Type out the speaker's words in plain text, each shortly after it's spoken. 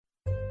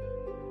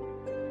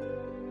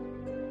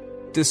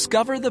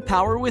Discover the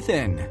power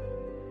within.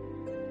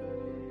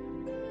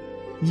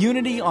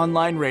 Unity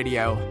Online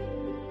Radio.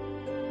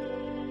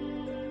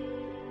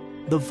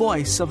 The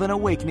voice of an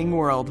awakening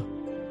world.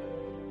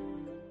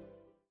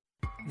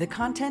 The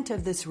content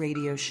of this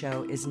radio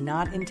show is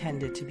not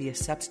intended to be a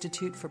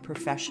substitute for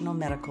professional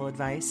medical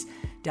advice,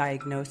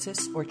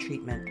 diagnosis, or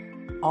treatment.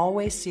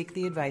 Always seek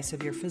the advice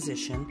of your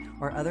physician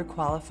or other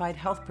qualified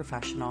health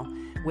professional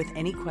with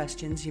any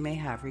questions you may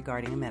have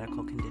regarding a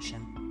medical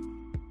condition.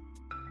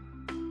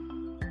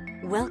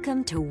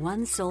 Welcome to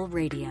One Soul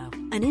Radio,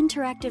 an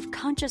interactive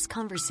conscious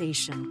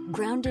conversation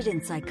grounded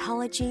in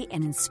psychology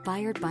and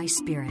inspired by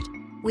spirit,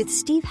 with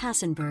Steve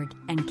Hassenberg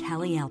and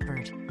Callie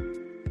Alpert.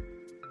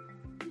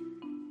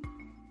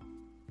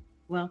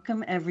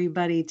 Welcome,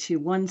 everybody, to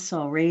One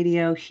Soul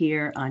Radio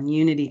here on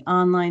Unity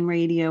Online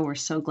Radio. We're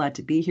so glad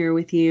to be here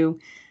with you.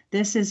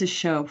 This is a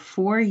show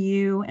for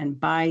you and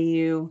by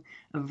you,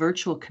 a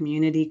virtual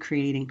community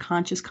creating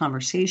conscious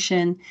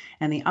conversation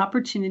and the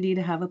opportunity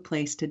to have a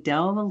place to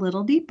delve a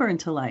little deeper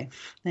into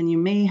life than you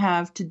may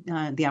have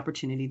the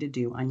opportunity to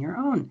do on your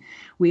own.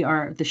 We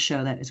are the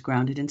show that is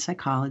grounded in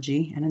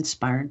psychology and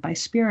inspired by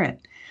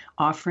spirit,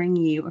 offering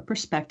you a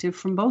perspective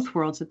from both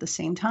worlds at the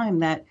same time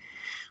that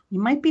you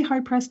might be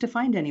hard-pressed to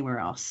find anywhere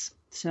else.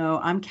 So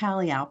I'm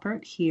Callie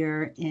Alpert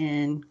here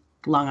in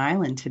Long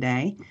Island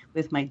today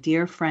with my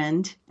dear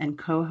friend and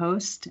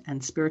co-host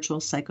and spiritual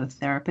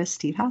psychotherapist,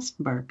 Steve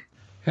Hassenberg.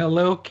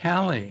 Hello,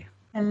 Callie.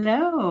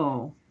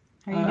 Hello.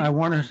 I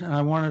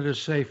wanted to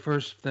say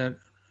first that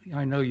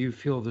I know you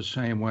feel the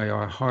same way.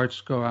 Our hearts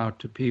go out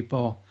to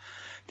people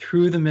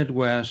through the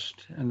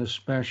Midwest and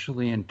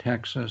especially in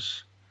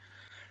Texas.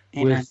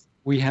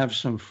 We have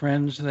some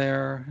friends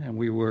there, and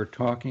we were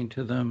talking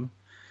to them.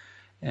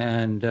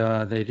 And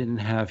they didn't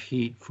have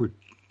heat for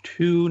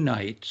 2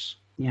 nights.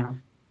 Yeah.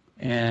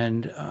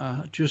 And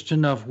just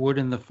enough wood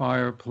in the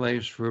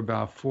fireplace for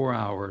about 4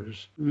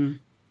 hours.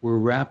 We're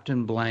wrapped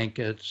in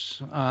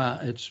blankets.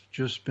 It's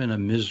just been a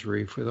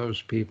misery for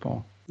those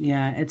people.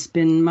 Yeah,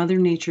 Mother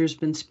Nature's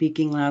been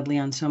speaking loudly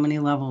on so many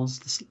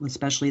levels,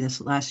 especially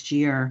this last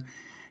year.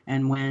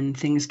 And when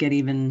things get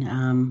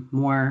even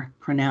more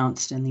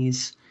pronounced and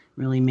these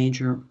really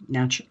major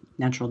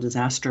natural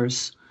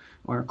disasters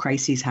or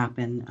crises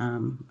happen,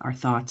 our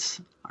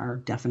thoughts are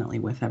definitely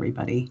with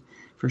everybody,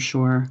 for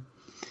sure.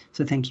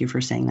 So thank you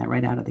for saying that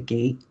right out of the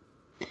gate.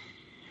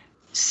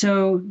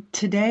 So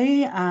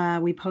today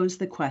we pose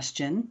the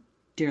question,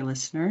 dear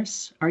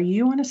listeners, are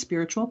you on a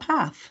spiritual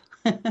path?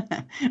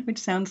 Which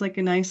sounds like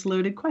a nice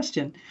loaded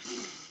question.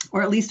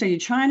 Or at least, are you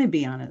trying to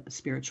be on a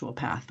spiritual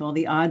path? Well,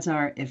 the odds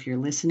are, if you're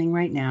listening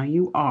right now,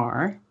 you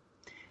are.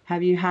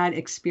 Have you had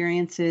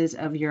experiences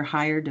of your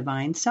higher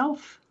divine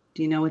self?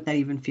 Do you know what that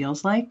even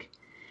feels like?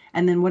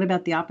 And then what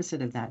about the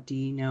opposite of that? Do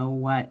you know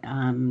what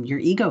your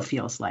ego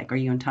feels like? Are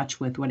you in touch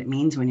with what it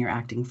means when you're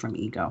acting from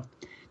ego?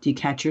 Do you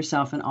catch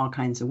yourself in all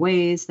kinds of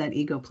ways that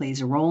ego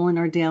plays a role in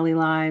our daily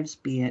lives,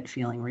 be it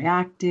feeling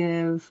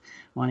reactive,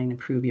 wanting to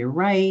prove you're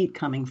right,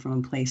 coming from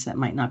a place that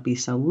might not be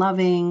so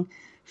loving,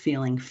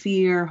 feeling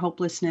fear,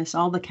 hopelessness,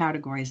 all the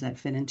categories that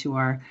fit into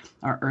our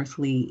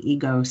earthly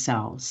ego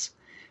selves?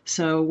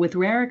 So with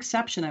rare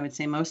exception, I would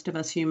say most of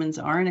us humans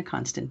are in a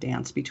constant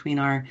dance between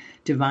our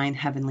divine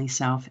heavenly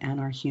self and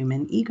our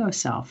human ego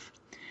self.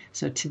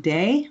 So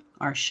today,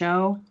 our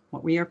show,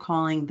 what we are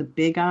calling the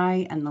big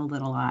I and the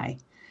little I.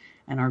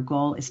 And our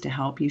goal is to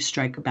help you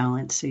strike a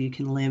balance so you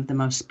can live the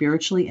most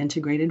spiritually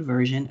integrated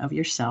version of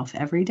yourself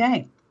every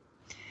day.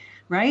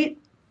 Right?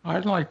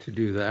 I'd like to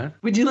do that.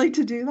 Would you like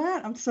to do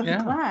that? I'm so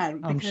glad.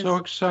 I'm so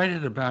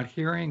excited about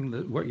hearing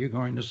what you're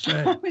going to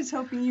say. I was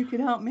hoping you could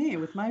help me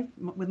with my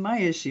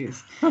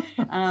issues.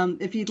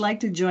 If you'd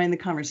like to join the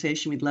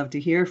conversation, we'd love to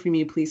hear from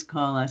you. Please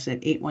call us at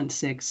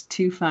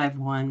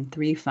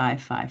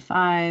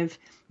 816-251-3555.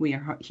 We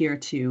are here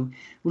to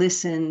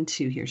listen,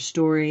 to hear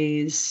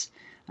stories,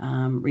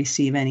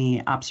 receive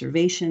any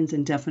observations,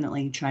 and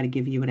definitely try to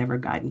give you whatever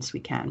guidance we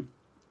can.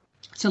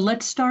 So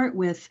let's start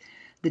with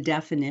the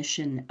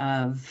definition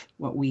of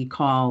what we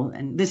call,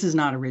 and this is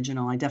not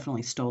original, I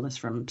definitely stole this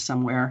from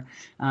somewhere,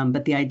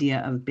 but the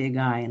idea of big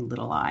I and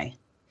little I.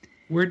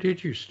 Where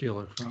did you steal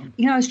it from?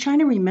 I was trying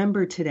to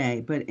remember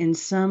today, but in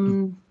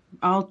some,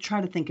 I'll try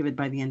to think of it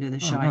by the end of the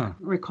show. I can't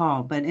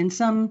recall, but in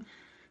some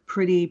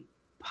pretty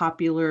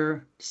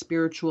popular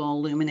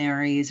spiritual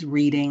luminaries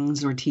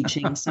readings or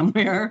teachings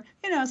somewhere,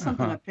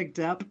 something I picked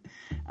up.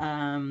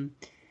 And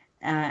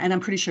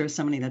I'm pretty sure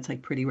somebody that's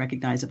like pretty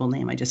recognizable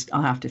name.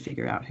 I'll have to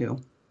figure out who.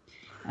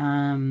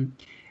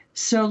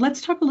 So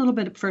let's talk a little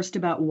bit first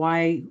about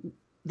why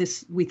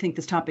we think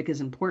this topic is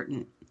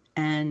important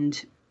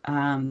and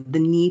the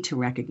need to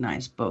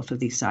recognize both of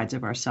these sides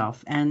of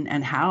ourselves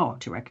and how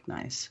to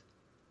recognize.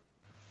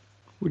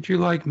 Would you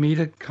like me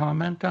to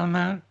comment on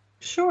that?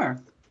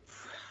 Sure.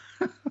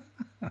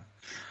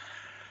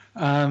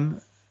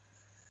 The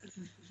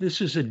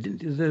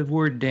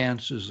word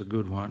dance is a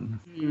good one.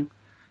 Mm-hmm.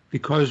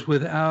 Because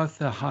without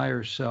the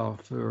higher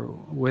self or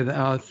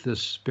without the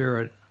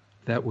spirit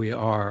that we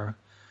are,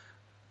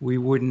 we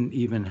wouldn't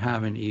even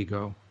have an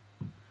ego.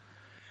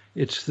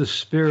 It's the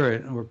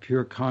spirit or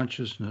pure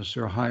consciousness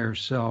or higher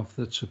self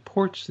that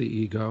supports the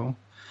ego,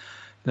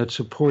 that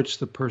supports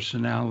the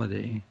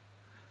personality,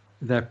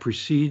 that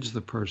precedes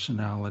the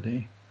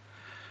personality.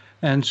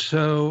 And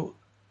so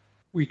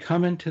we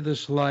come into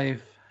this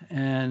life,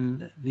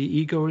 and the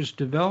ego is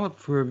developed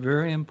for a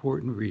very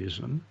important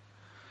reason,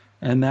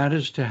 and that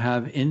is to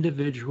have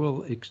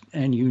individual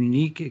and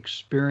unique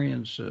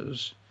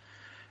experiences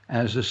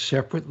as a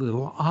separate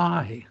little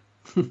I.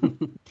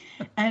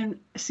 And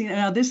see,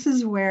 now this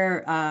is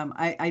where I'm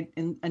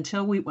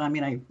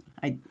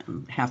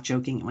half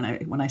joking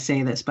when I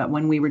say this, but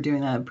when we were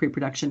doing the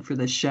pre-production for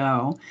this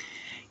show,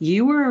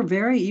 you were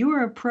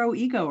a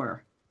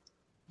pro-egoer.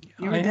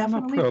 You were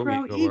definitely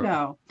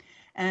pro-ego.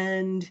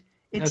 And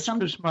it's that's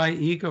because my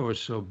ego is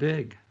so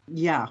big.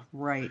 Yeah,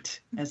 right.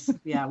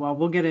 Well,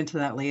 we'll get into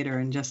that later,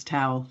 and just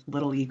how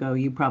little ego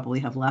you probably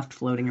have left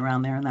floating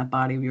around there in that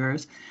body of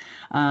yours.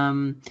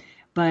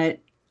 But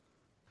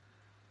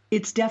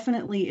it's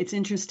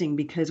interesting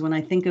because when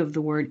I think of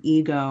the word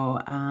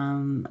ego,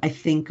 I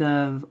think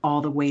of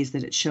all the ways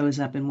that it shows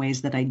up in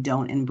ways that I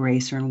don't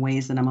embrace, or in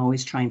ways that I'm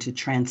always trying to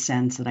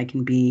transcend so that I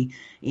can be,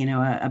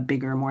 a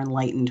bigger, more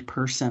enlightened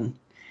person.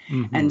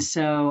 Mm-hmm. And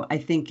so I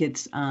think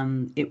it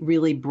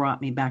really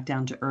brought me back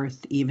down to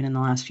earth, even in the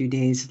last few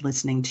days,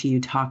 listening to you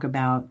talk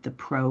about the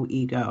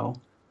pro-ego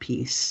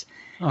piece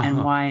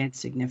and why it's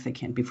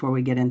significant before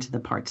we get into the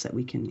parts that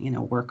we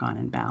can, work on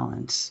and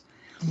balance.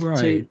 Right.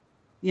 So,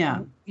 yeah.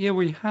 Yeah,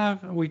 we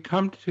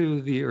come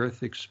to the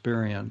earth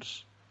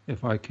experience,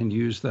 if I can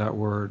use that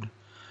word,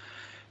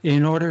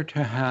 in order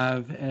to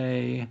have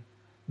a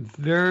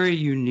very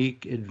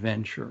unique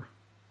adventure.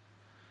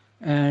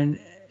 And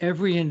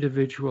every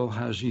individual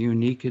has a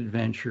unique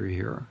adventure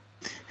here.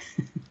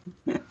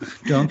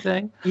 Don't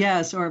they?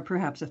 Yes, or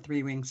perhaps a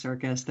three-ring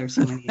circus. There's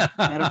so many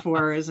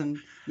metaphors, and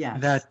yes.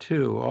 That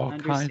too. All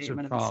kinds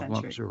of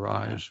problems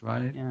arise,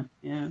 right?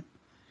 Yeah.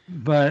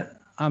 But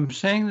I'm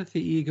saying that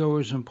the ego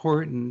is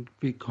important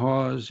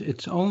because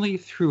it's only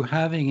through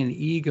having an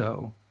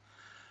ego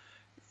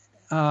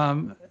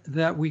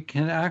that we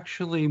can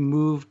actually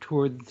move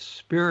toward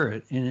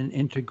spirit in an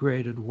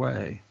integrated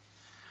way.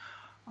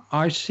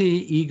 I see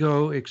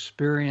ego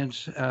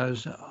experience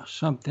as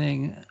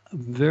something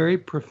very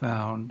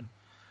profound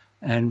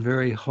and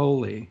very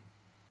holy.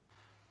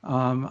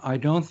 I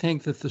don't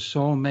think that the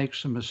soul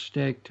makes a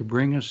mistake to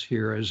bring us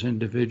here as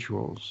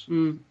individuals.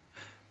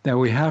 That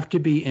we have to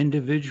be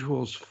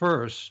individuals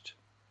first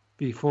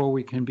before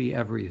we can be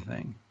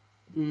everything.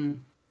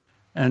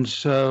 And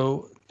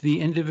so the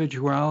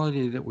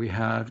individuality that we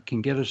have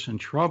can get us in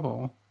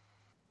trouble.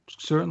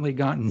 It's certainly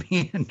gotten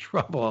me in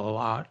trouble a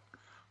lot,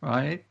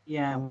 right?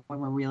 Yeah, when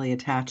we're really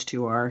attached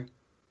to our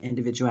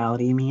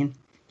individuality, you mean?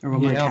 Or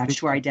when we're attached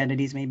to our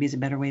identities, maybe is a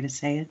better way to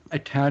say it.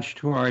 Attached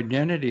to our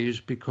identities,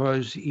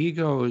 because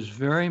ego is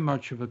very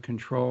much of a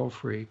control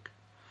freak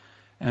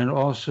and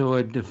also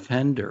a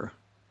defender.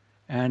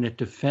 And it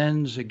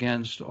defends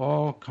against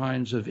all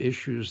kinds of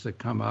issues that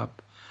come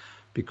up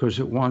because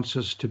it wants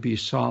us to be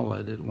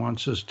solid. It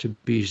wants us to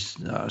be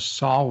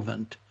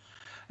solvent.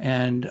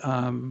 And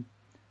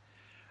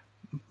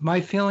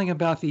my feeling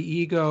about the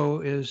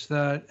ego is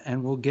that,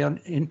 and we'll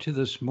get into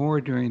this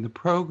more during the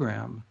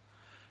program,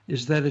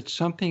 is that it's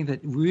something that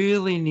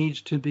really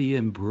needs to be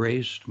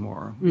embraced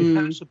more. It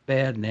has a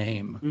bad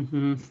name.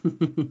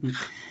 Mm-hmm.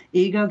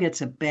 Ego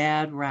gets a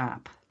bad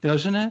rap.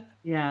 Doesn't it?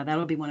 Yeah,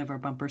 that'll be one of our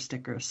bumper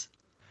stickers.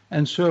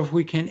 And so if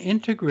we can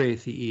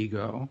integrate the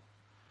ego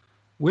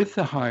with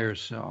the higher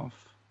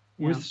self,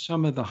 with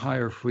some of the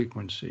higher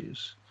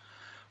frequencies,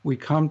 we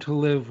come to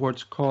live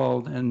what's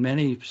called, and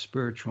many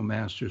spiritual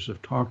masters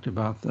have talked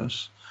about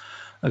this,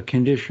 a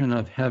condition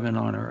of heaven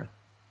on earth,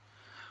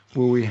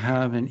 where we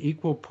have an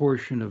equal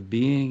portion of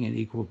being, an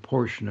equal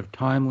portion of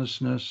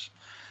timelessness,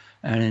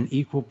 and an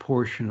equal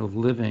portion of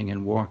living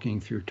and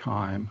walking through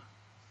time.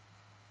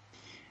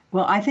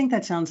 Well, I think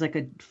that sounds like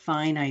a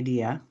fine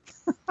idea.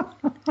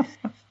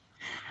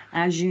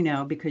 As you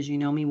know, because you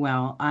know me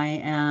well, I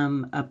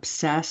am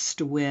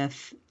obsessed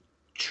with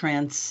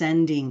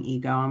transcending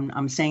ego.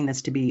 I'm saying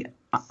this to be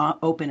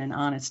open and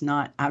honest,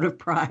 not out of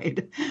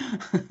pride.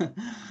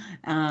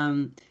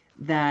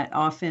 That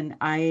often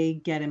I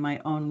get in my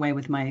own way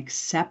with my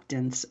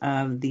acceptance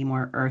of the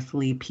more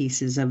earthly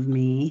pieces of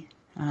me.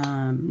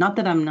 Not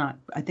that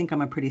I think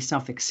I'm a pretty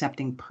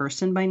self-accepting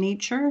person by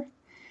nature.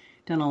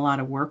 Done a lot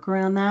of work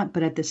around that,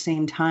 but at the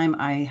same time,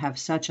 I have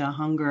such a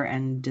hunger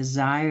and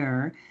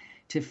desire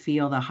to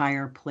feel the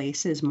higher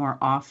places more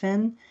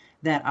often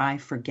that I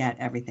forget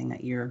everything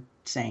that you're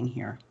saying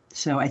here.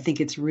 So I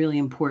think it's really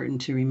important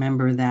to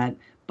remember that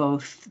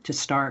both to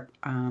start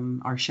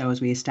our show as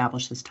we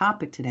establish this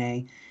topic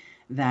today,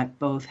 that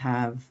both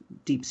have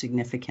deep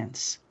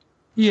significance.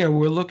 Yeah,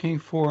 we're looking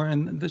for,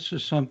 and this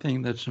is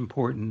something that's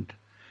important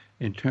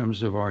in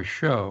terms of our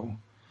show.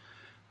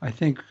 I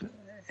think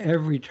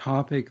every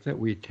topic that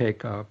we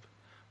take up,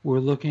 we're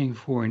looking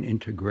for an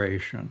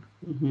integration.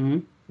 Mm-hmm.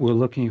 We're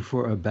looking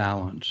for a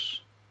balance.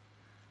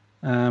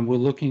 And we're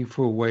looking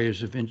for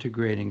ways of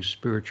integrating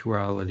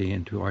spirituality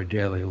into our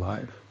daily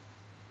life.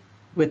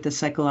 With the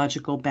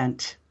psychological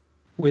bent.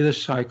 With a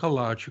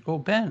psychological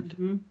bent.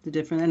 Mm-hmm. The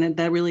different, and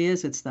that really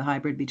is, it's the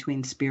hybrid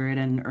between spirit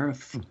and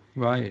earth.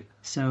 Right.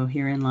 So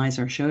herein lies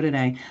our show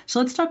today. So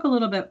let's talk a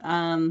little bit.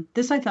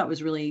 This I thought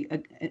was really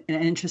an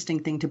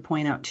interesting thing to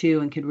point out too,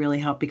 and could really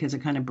help because it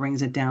kind of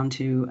brings it down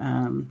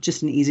to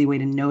just an easy way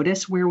to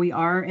notice where we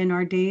are in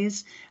our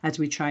days as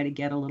we try to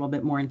get a little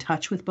bit more in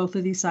touch with both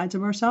of these sides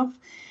of ourselves.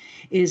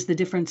 Is the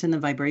difference in the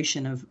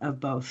vibration of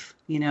both.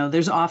 You know,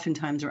 there's often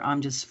times where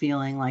I'm just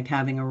feeling like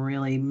having a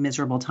really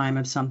miserable time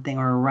of something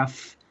or a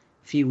rough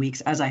few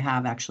weeks, as I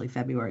have actually.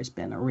 February has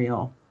been a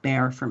real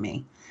bear for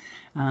me.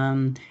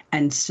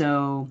 And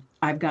so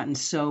I've gotten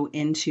so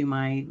into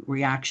my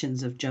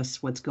reactions of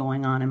just what's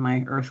going on in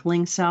my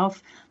earthling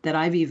self that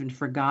I've even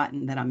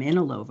forgotten that I'm in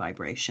a low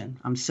vibration.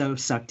 I'm so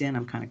sucked in,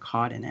 I'm kind of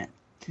caught in it.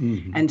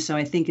 Mm-hmm. And so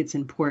I think it's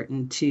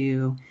important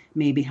to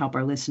maybe help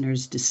our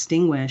listeners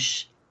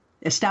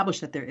establish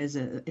that there is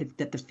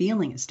that the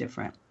feeling is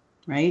different,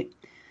 right?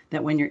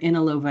 That when you're in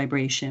a low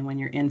vibration, when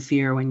you're in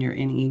fear, when you're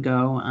in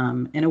ego,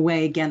 in a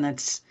way, again,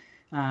 that's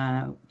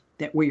that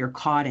where you're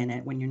caught in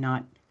it, when you're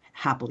not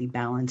happily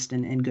balanced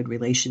and in good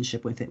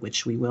relationship with it,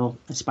 which we will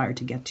aspire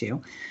to get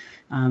to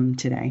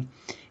today,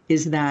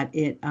 is that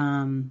it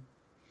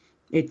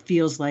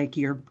feels like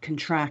you're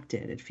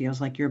contracted. It feels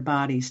like your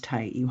body's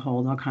tight. You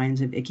hold all kinds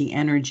of icky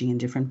energy in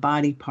different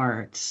body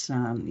parts.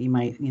 You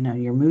might,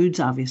 your moods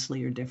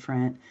obviously are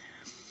different.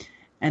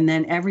 And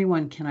then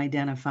everyone can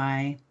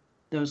identify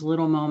those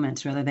little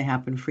moments, whether they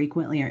happen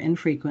frequently or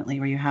infrequently,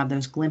 where you have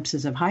those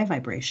glimpses of high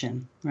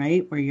vibration,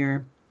 right? Where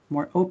you're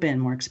more open,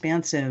 more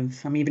expansive.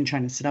 I'm even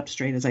trying to sit up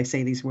straight as I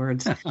say these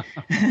words.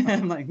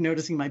 I'm like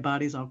noticing my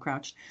body's all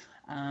crouched.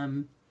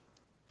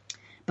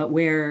 But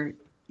where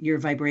your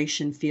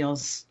vibration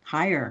feels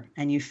higher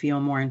and you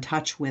feel more in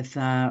touch with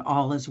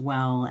all is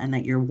well, and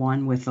that you're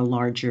one with a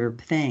larger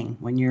thing.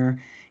 When you're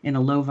in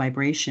a low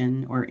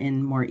vibration or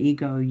in more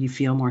ego, you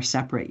feel more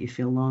separate, you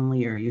feel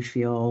lonelier, you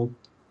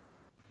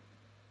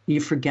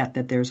forget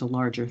that there's a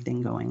larger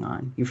thing going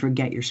on. You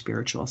forget your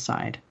spiritual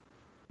side.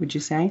 Would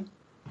you say?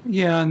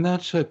 Yeah, and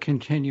that's a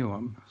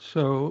continuum.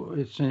 So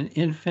it's an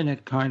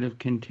infinite kind of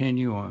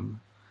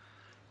continuum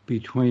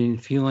between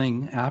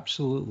feeling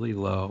absolutely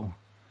low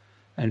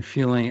and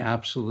feeling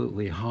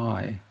absolutely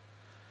high.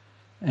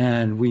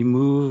 And we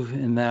move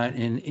in that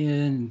in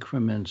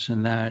increments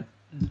in that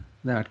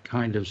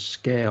kind of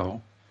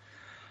scale.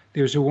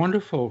 There's a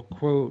wonderful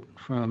quote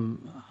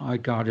I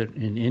got it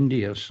in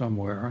India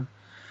somewhere,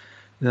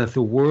 that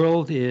the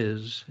world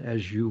is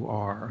as you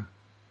are.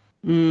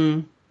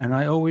 Mm. And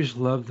I always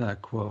love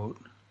that quote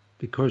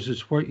because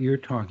it's what you're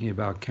talking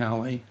about,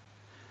 Callie.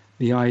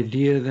 The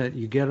idea that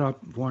you get up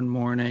one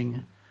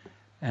morning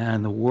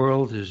and the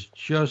world is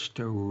just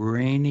a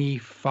rainy,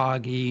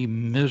 foggy,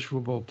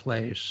 miserable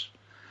place,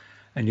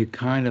 and you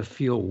kind of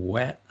feel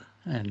wet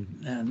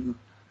and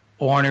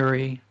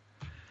ornery.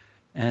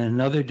 And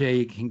another day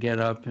you can get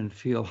up and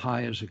feel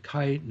high as a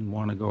kite and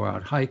want to go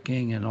out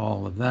hiking and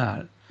all of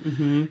that.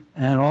 Mm-hmm.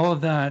 And all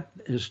of that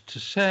is to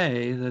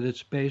say that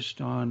it's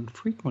based on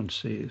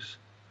frequencies.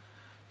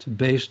 It's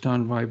based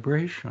on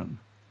vibration.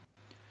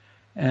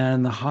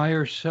 And the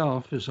higher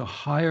self is a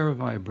higher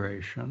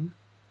vibration.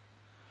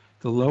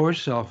 The lower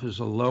self is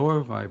a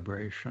lower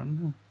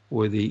vibration,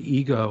 or the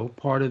ego,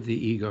 part of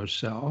the ego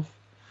self,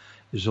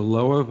 is a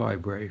lower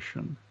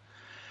vibration.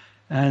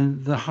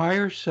 And the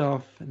higher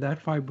self,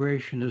 that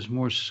vibration is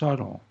more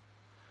subtle.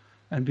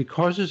 And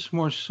because it's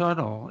more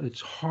subtle,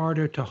 it's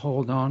harder to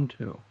hold on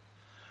to.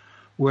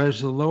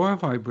 Whereas the lower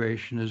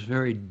vibration is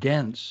very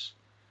dense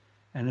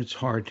and it's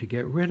hard to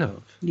get rid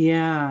of.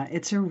 Yeah,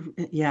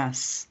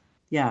 yes.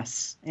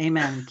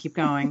 Amen. Keep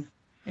going.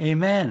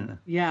 Amen.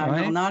 Yeah,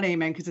 right? No, not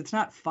amen, because it's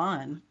not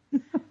fun.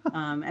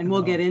 And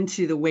we'll get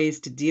into the ways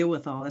to deal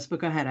with all this, but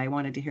go ahead. I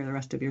wanted to hear the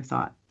rest of your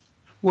thought.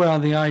 Well,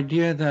 the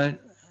idea that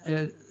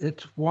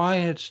it's why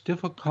it's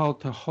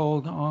difficult to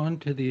hold on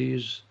to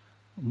these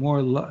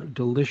more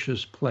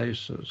delicious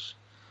places,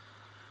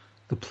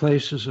 the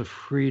places of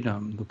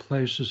freedom, the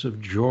places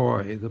of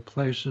joy, the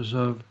places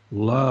of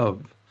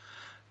love.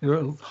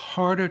 They're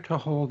harder to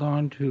hold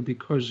on to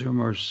because they're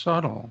more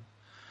subtle.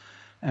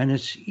 And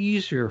it's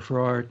easier for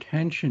our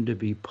attention to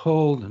be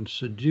pulled and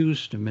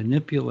seduced and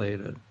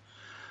manipulated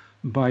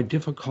by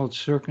difficult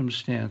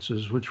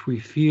circumstances, which we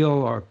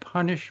feel are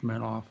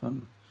punishment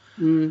often.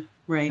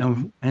 Right.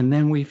 And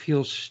then we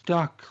feel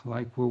stuck,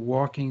 like we're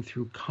walking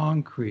through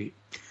concrete.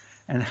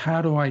 And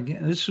how do I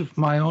get, this is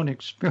my own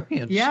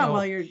experience. Yeah, so,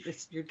 well, you're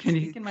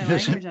speaking my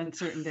language on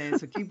certain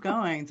days, so keep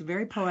going. It's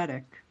very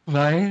poetic.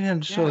 Right,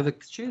 and so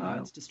it's true,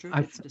 it's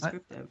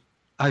descriptive.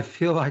 I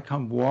feel like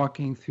I'm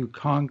walking through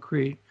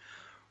concrete,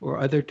 or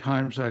other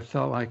times I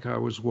felt like I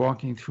was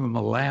walking through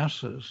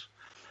molasses,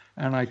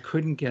 and I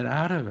couldn't get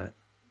out of it.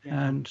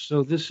 Yeah. And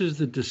so this is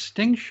the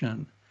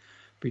distinction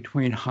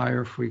between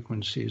higher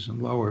frequencies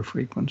and lower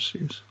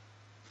frequencies.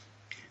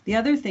 The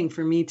other thing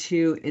for me,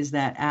 too, is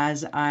that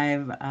as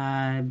I've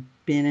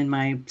been in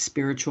my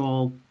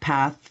spiritual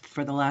path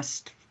for the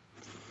last,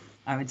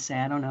 I would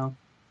say,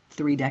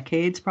 3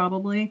 decades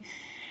probably,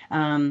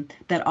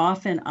 that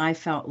often I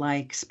felt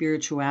like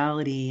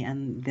spirituality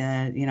and the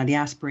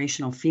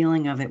aspirational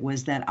feeling of it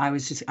was that I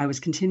was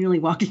continually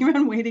walking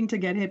around waiting to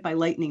get hit by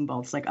lightning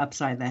bolts, like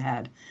upside the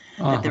head,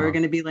 that there were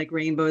going to be like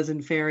rainbows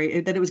and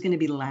fairy, that it was going to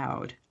be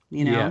loud.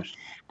 Yes.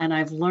 And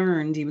I've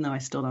learned, even though I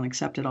still don't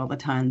accept it all the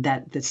time,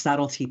 that the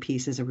subtlety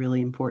piece is a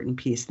really important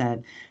piece, that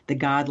the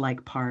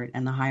godlike part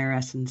and the higher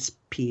essence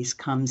piece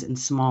comes in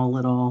small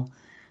little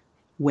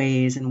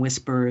ways and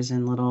whispers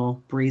and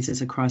little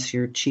breezes across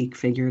your cheek,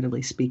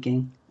 figuratively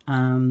speaking.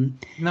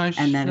 Nice.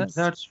 And then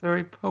that's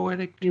very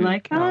poetic too, you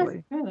like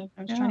Kelly. that? Good.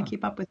 I was trying to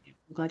keep up with you.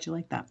 I'm glad you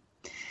like that.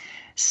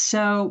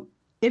 So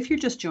if you're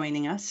just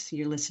joining us,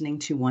 you're listening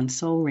to One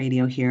Soul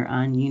Radio here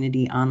on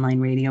Unity Online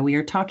Radio. We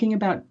are talking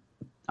about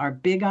our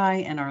big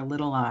eye and our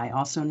little eye,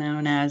 also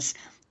known as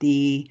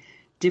the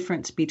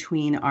difference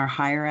between our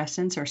higher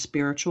essence, our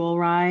spiritual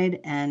ride,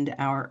 and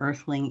our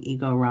earthling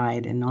ego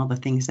ride, and all the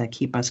things that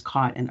keep us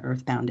caught and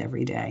earthbound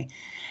every day.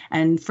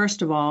 And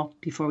first of all,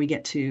 before we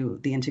get to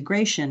the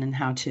integration and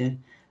how to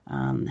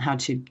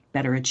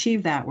better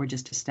achieve that, we're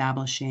just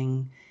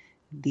establishing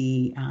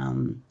the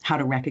how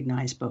to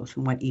recognize both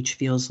and what each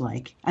feels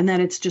like, and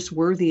that it's just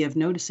worthy of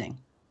noticing.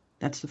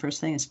 That's the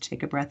first thing, is to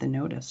take a breath and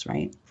notice,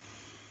 right?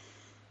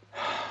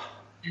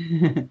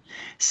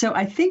 So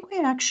I think we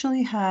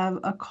actually have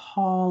a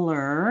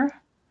caller.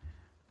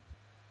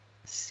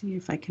 Let's see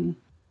if I can.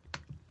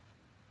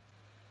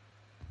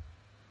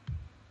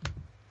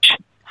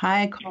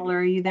 Hi, caller.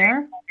 Are you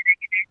there?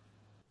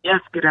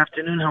 Yes, good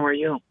afternoon. How are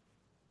you?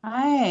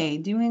 Hi,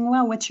 doing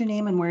well. What's your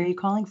name and where are you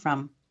calling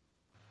from?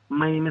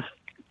 My name is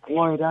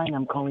Florida, and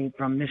I'm calling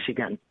from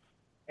Michigan.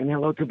 And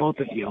hello to both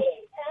of you.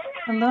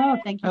 Hello.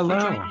 Thank you Hello.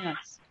 for joining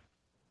us.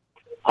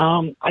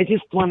 I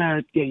just want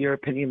to get your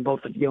opinion,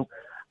 both of you.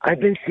 I've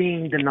been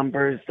seeing the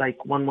numbers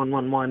like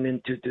 1111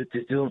 and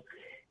 2222,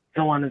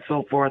 so on and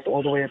so forth,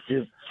 all the way up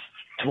to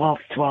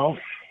 1212.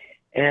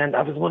 And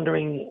I was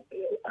wondering,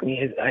 I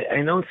mean,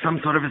 I know it's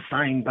some sort of a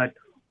sign, but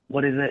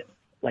what is it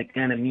like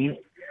kind of mean?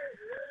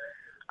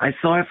 I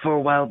saw it for a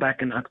while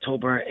back in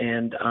October,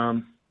 and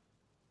I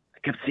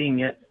kept seeing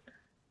it.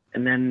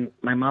 And then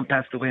my mom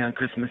passed away on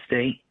Christmas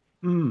Day.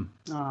 Oh,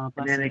 And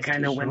then it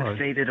kind of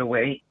faded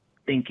away.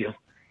 Thank you.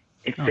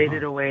 It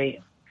faded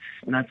away,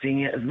 not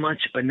seeing it as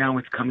much, but now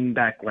it's coming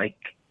back like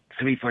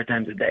 3-4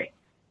 times a day.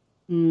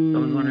 So I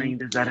was wondering,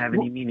 does that have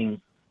any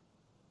meaning?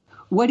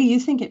 What do you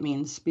think it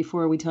means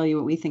before we tell you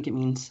what we think it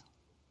means?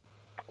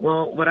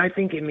 Well, what I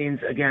think it means,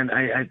 again,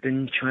 I've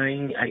been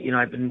trying,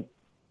 I've been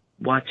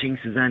watching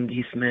Suzanne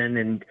Giesemann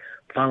and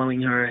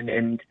following her,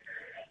 and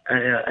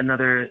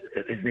another,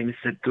 his name is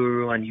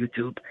Sadhguru on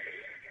YouTube.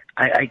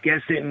 I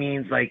guess it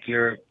means like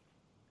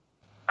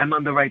I'm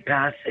on the right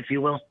path, if you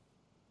will.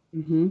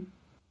 Mm-hmm.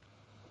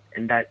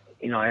 And that,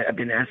 I've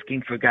been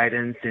asking for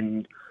guidance,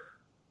 and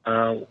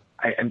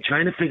I'm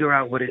trying to figure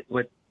out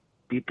what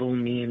people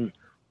mean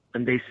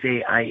when they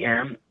say I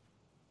am,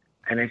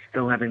 and I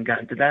still haven't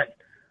gotten to that.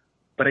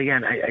 But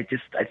again, I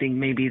think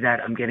maybe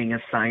that I'm getting a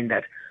sign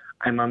that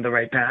I'm on the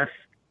right path.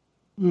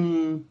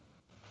 You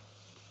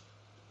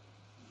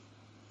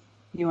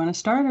want to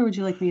start, or would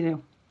you like me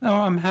to? No,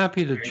 I'm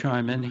happy to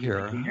chime in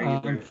here.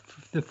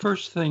 The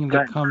first thing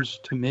that comes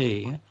to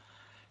me,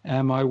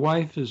 and my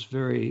wife is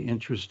very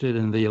interested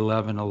in the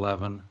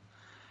 1111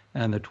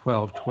 and the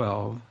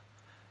 1212,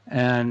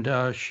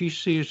 and she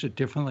sees it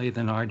differently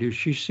than I do.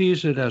 She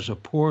sees it as a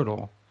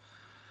portal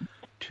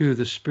to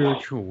the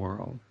spiritual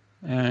world,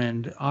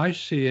 and I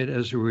see it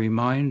as a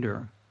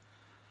reminder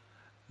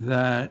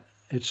that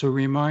it's a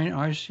reminder.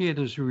 I see it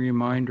as a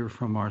reminder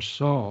from our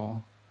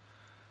soul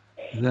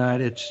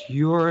that it's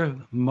your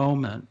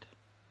moment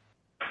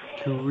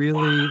to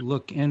really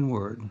look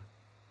inward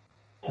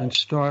and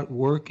start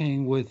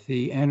working with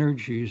the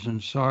energies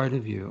inside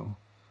of you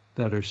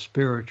that are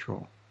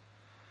spiritual.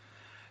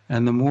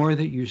 And the more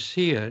that you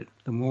see it,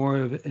 the more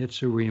of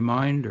it's a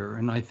reminder.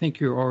 And I think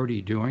you're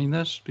already doing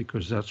this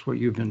because that's what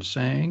you've been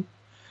saying.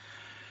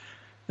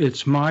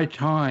 It's my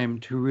time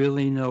to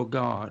really know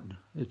God.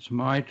 It's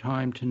my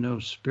time to know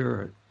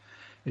spirit.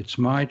 It's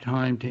my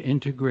time to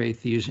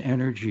integrate these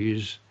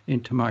energies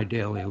into my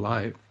daily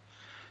life.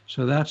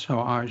 So that's how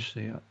I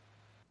see it.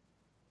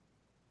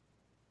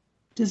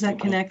 Does that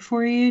connect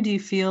for you? Do you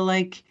feel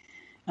like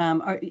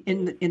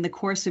in the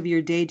course of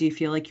your day, do you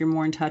feel like you're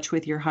more in touch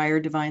with your higher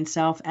divine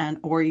self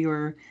or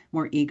your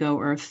more ego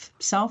earth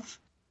self?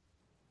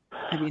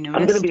 Have you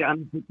noticed? I'm going to be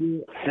honest with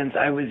you. Since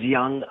I was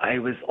young, I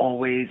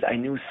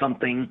knew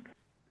something.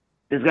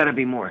 There's got to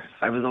be more.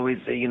 I was always,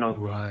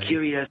 Right.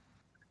 curious.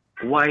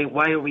 Why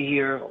are we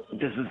here?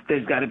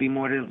 There's got to be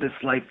more to this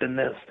life than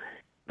this.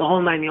 The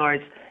whole 9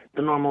 yards,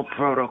 the normal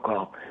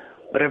protocol.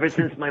 But ever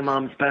since my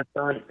mom's passed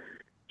on,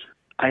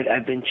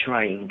 I've been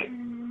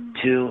trying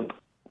to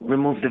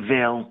remove the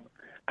veil,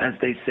 as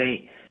they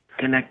say,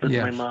 connect with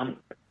my mom.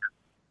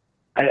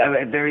 I have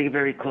a very,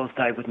 very close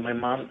tie with my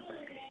mom.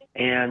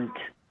 And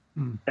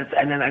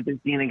then I've been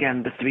seeing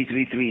again the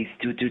 333s,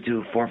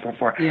 222,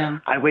 444. Yeah.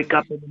 I wake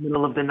up in the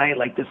middle of the night,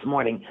 like this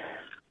morning.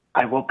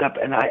 I woke up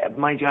and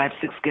mind you, I have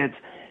 6 kids.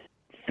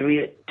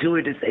 2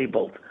 are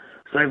disabled.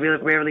 so I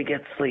really rarely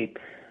get sleep.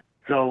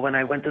 So when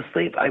I went to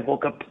sleep, I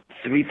woke up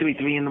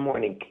 3:33 in the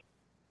morning,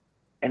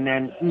 and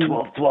then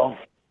 12:12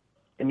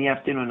 in the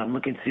afternoon. I'm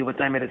looking to see what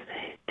time it is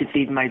to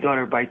feed my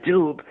daughter by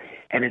tube,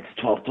 and it's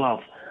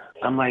 12:12.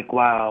 I'm like,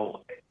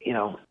 wow,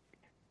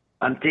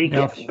 I'm taking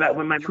it. But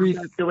when my mom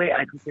passed away,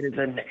 I took it as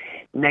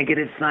a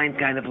negative sign,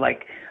 kind of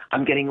like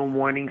I'm getting a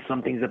warning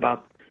something's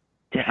about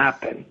to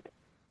happen.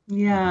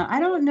 Yeah, I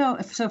don't know.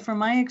 So from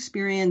my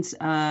experience,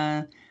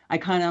 I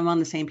kind of am on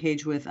the same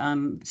page with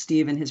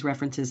Steve and his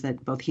references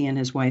that both he and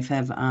his wife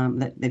have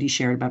that he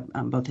shared about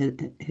both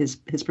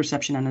his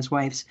perception and his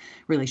wife's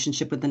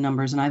relationship with the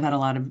numbers. And I've had a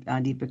lot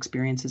of deep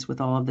experiences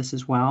with all of this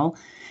as well.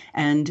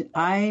 And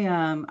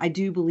I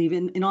do believe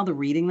in all the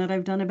reading that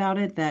I've done about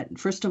it, that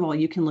first of all,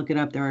 you can look it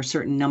up. There are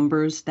certain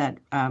numbers that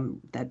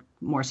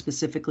more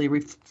specifically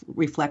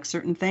reflect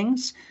certain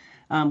things.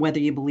 Whether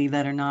you believe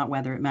that or not,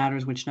 whether it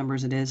matters which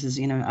numbers it is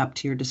up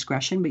to your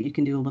discretion. But you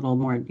can do a little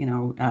more,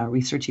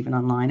 research even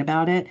online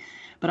about it.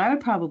 But I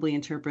would probably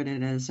interpret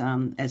it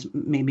as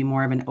maybe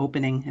more of an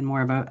opening and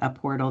more of a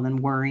portal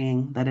than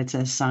worrying that it's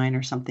a sign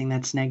or something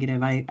that's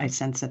negative. I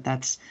sense that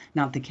that's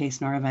not the case,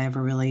 nor have I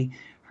ever really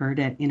heard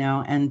it.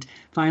 And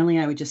finally,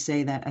 I would just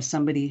say that as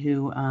somebody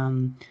who,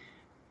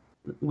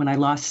 when I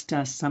lost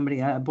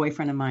a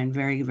boyfriend of mine,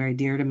 very, very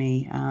dear to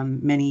me,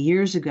 many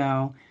years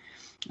ago.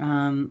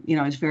 I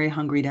was very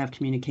hungry to have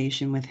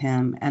communication with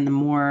him. And the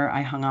more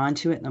I hung on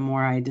to it, the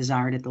more I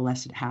desired it, the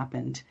less it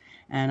happened.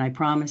 And I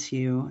promise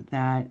you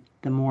that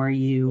the more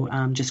you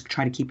just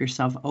try to keep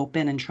yourself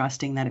open and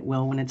trusting that it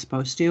will when it's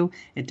supposed to,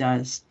 it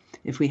does.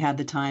 If we had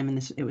the time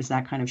and it was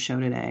that kind of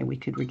show today, we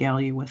could regale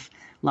you with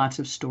lots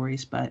of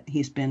stories. But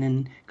he's been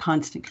in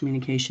constant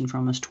communication for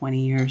almost 20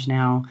 years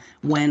now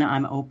when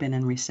I'm open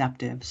and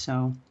receptive.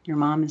 So your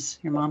mom's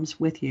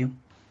with you.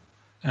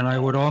 And I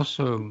would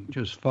also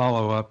just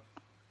follow up.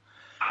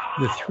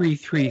 The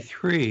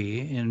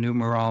 333 in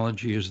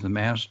numerology is the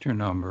master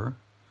number.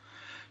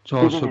 It's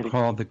also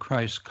called the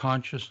Christ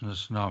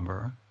consciousness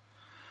number.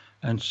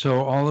 And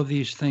so all of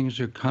these things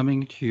are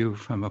coming to you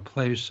from a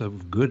place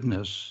of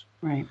goodness,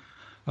 right?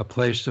 A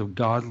place of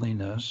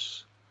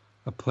godliness,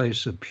 a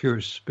place of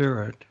pure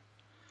spirit.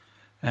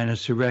 And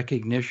it's a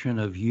recognition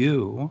of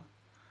you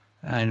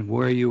and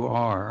where you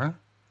are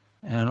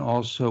and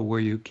also where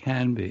you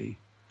can be.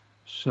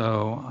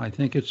 So I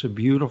think it's a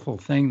beautiful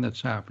thing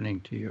that's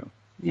happening to you.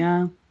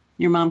 Yeah,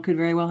 your mom could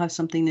very well have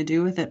something to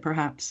do with it,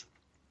 perhaps.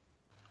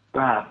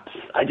 Perhaps.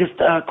 I just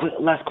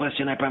last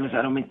question. I promise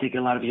I don't mean to take a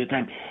lot of your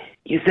time.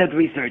 You said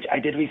research. I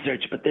did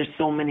research, but there's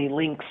so many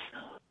links.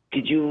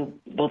 Could you,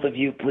 both of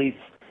you, please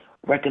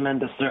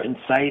recommend a certain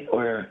site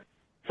or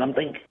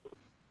something?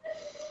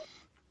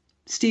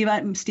 Steve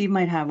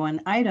might have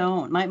one. I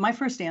don't. My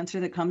first answer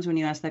that comes when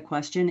you ask that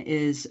question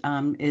is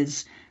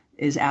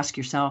ask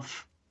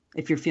yourself.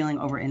 If you're feeling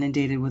over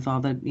inundated with all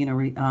the,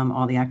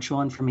 all the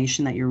actual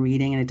information that you're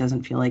reading and it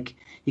doesn't feel like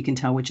you can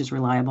tell which is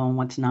reliable and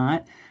what's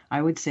not,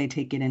 I would say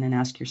take it in and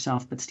ask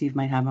yourself. But Steve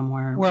might have a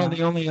more. Well,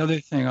 the only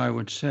other thing I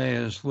would say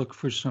is look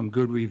for some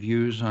good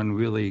reviews on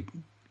really,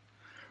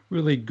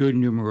 really good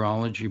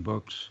numerology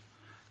books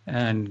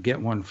and get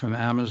one from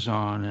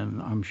Amazon.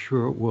 And I'm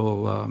sure it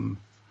will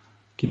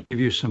give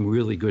you some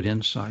really good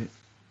insight.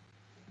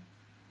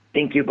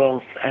 Thank you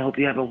both. I hope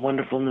you have a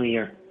wonderful New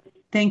Year.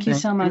 Thank you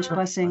so much.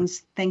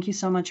 Blessings. Thank you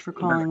so much for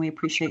calling. We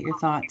appreciate your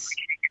thoughts.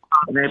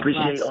 And I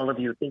appreciate all of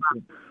you. Thank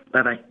you.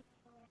 Bye-bye.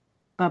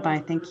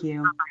 Bye-bye. Thank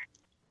you.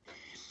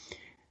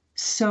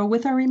 So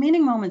with our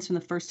remaining moments in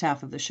the first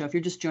half of the show, if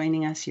you're just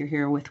joining us, you're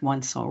here with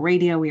One Soul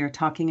Radio. We are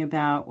talking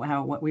about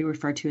what we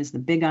refer to as the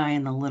big I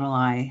and the little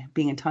I,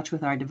 being in touch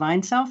with our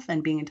divine self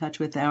and being in touch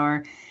with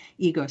our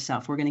ego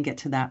self. We're going to get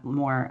to that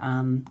more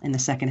in the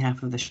second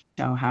half of the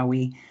show, how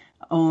we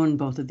own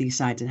both of these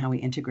sides and how we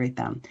integrate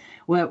them.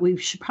 What we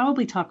should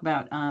probably talk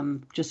about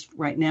just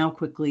right now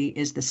quickly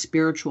is the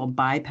spiritual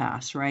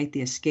bypass, right?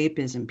 The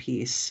escapism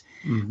piece,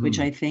 which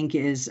I think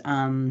is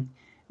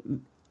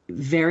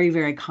very,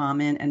 very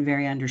common and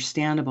very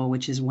understandable,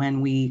 which is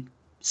when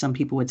some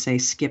people would say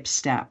skip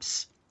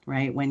steps,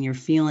 right? When you're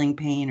feeling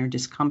pain or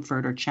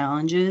discomfort or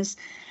challenges,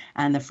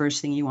 and the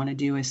first thing you want to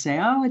do is say,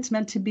 oh, it's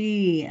meant to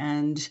be,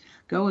 and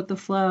go with the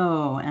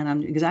flow, and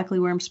I'm exactly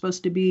where I'm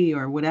supposed to be,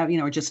 or whatever,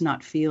 or just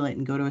not feel it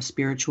and go to a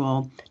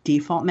spiritual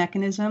default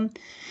mechanism.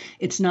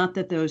 It's not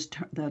that those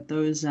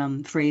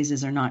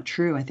phrases are not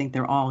true. I think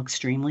they're all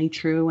extremely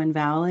true and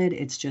valid.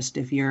 It's just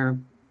if you're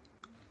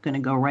going to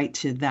go right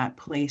to that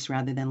place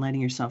rather than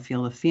letting yourself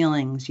feel the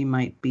feelings, you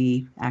might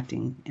be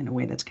acting in a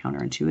way that's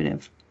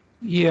counterintuitive.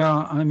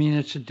 Yeah, I mean,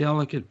 it's a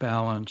delicate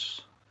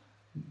balance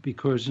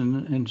because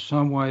in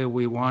some way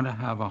we want to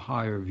have a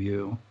higher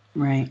view.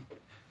 Right.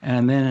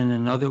 And then in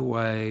another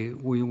way,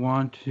 we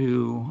want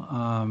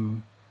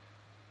to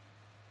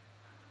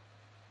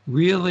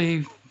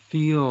really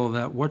feel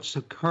that what's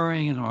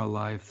occurring in our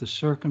life, the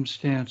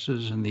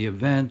circumstances and the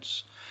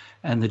events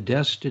and the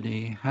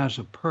destiny has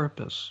a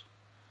purpose.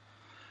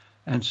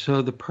 And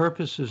so the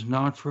purpose is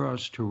not for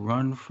us to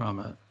run from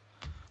it.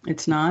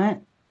 It's not?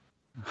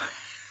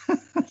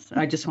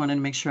 I just wanted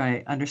to make sure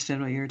I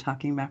understood what you were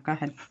talking about. Go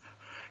ahead.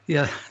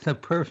 Yeah, the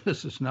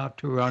purpose is not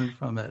to run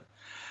from it,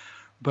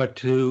 but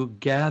to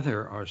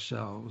gather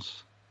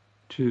ourselves,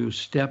 to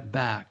step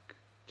back,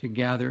 to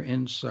gather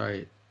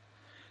insight,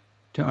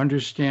 to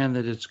understand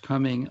that it's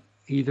coming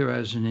either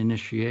as an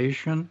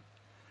initiation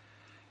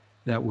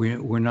that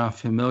we're not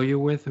familiar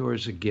with or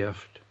as a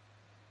gift.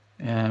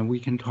 And we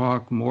can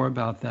talk more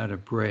about that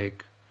at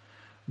break.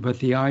 But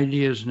the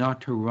idea is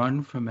not to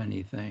run from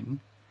anything,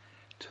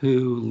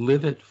 to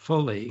live it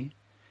fully,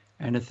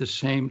 and at the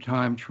same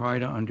time try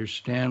to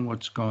understand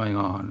what's going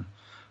on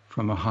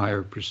from a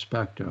higher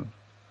perspective.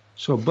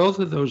 So both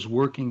of those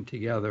working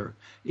together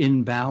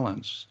in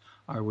balance,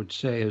 I would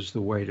say, is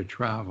the way to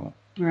travel.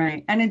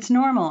 Right. And it's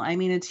normal. I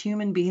mean, it's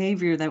human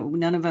behavior that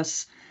none of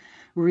us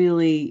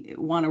really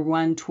want to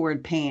run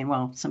toward pain.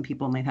 Well, some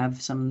people might have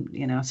some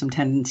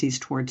tendencies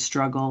toward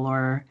struggle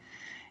or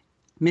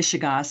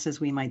mishigas,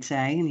 as we might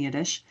say in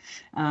Yiddish.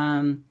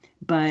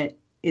 But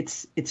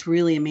it's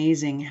really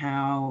amazing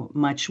how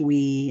much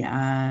we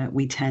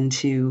tend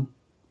to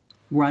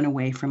run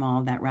away from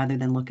all of that rather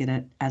than look at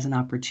it as an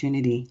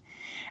opportunity.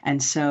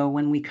 And so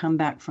when we come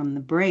back from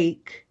the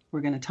break, we're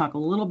going to talk a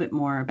little bit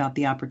more about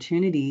the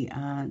opportunity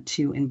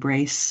to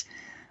embrace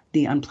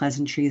the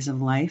unpleasantries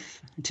of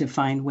life, to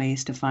find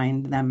ways to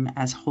find them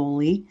as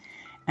holy,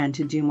 and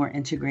to do more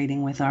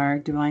integrating with our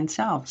divine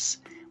selves.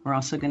 We're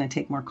also going to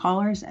take more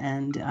callers,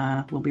 and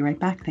we'll be right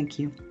back. Thank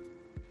you.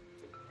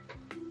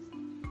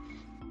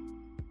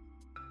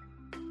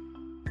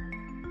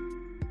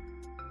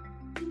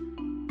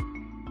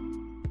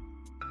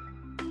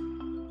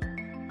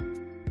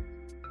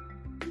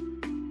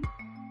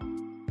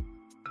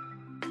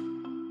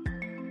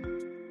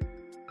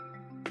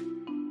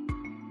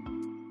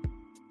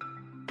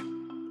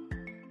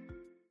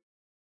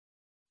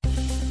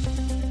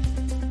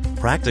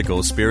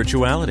 Practical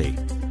spirituality.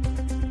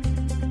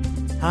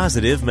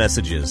 Positive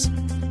messages.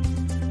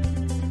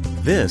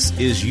 This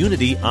is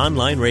Unity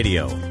Online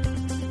Radio,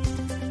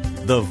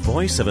 the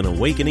voice of an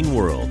awakening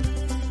world.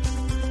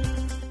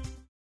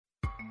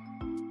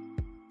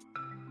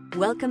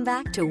 Welcome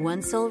back to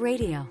One Soul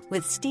Radio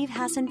with Steve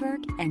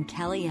Hassenberg and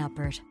Callie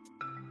Alpert.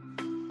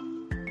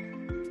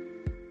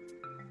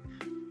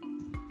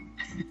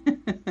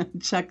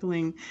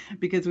 Chuckling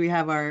because we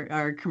have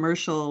our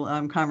commercial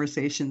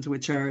conversations,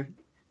 which are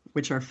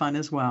fun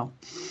as well.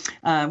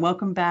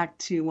 Welcome back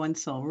to One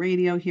Soul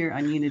Radio here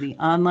on Unity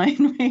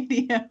Online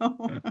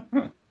Radio.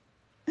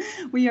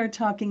 We are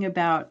talking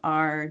about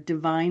our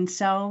divine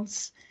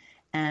selves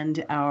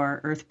and our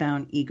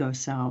earthbound ego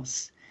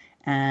selves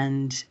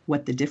and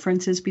what the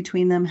difference is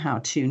between them,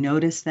 how to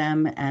notice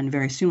them, and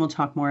very soon we'll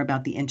talk more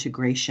about the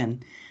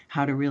integration,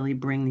 how to really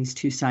bring these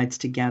two sides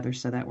together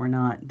so that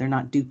they're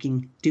not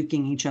duking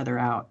each other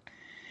out.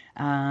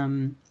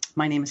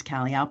 My name is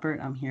Callie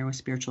Alpert. I'm here with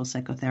spiritual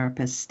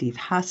psychotherapist Steve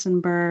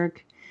Hassenberg.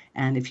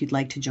 And if you'd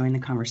like to join the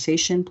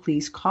conversation,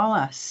 please call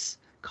us.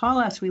 Call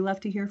us. We love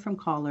to hear from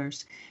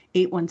callers.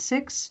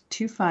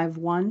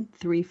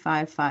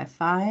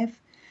 816-251-3555.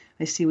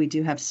 I see we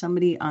do have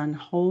somebody on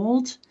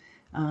hold.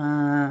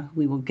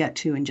 We will get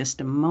to in just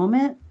a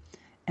moment.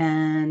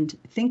 And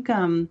I think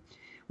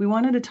we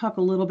wanted to talk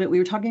a little bit. We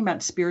were talking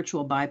about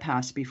spiritual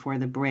bypass before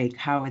the break,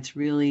 how it's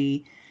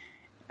really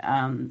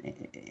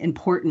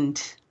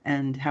important,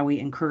 and how we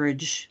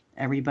encourage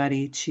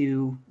everybody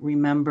to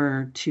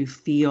remember to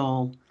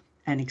feel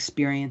and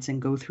experience and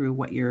go through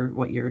what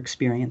you're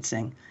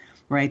experiencing,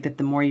 right? That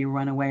the more you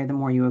run away, the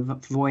more you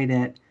avoid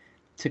it,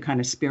 to kind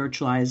of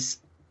spiritualize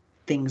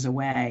things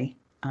away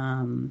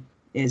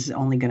is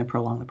only going to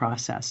prolong the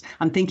process.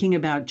 I'm thinking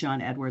about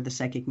John Edward, the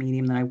psychic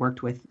medium that I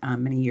worked with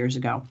many years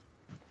ago,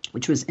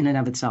 which was in and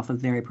of itself a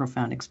very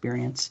profound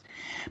experience.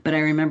 But I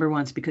remember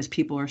once, because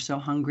people are so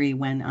hungry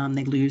when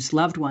they lose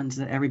loved ones,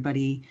 that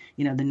everybody,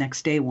 the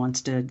next day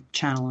wants to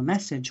channel a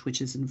message,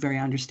 which is a very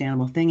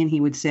understandable thing. And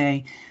he would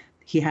say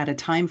he had a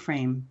time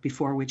frame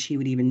before which he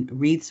would even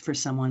read for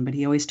someone, but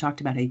he always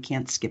talked about how you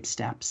can't skip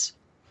steps.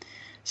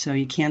 So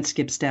you can't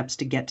skip steps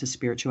to get to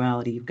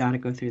spirituality. You've got to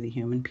go through the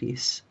human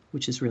piece,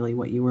 which is really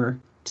what you were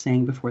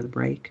saying before the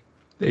break.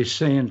 They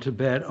say in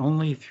Tibet,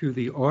 only through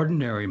the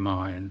ordinary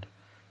mind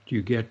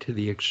you get to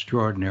the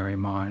extraordinary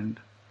mind.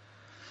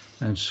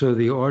 And so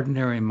the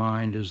ordinary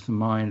mind is the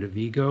mind of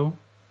ego,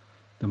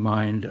 the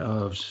mind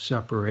of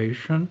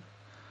separation,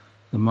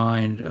 the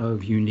mind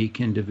of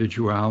unique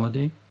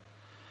individuality,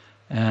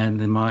 and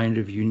the mind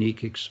of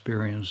unique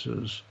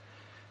experiences.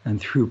 And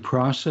through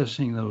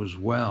processing those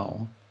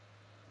well,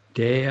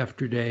 day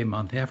after day,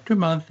 month after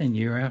month, and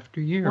year after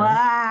year,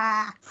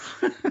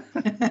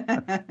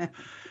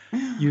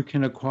 you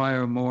can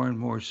acquire more and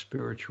more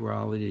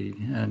spirituality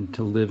and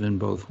to live in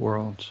both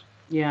worlds.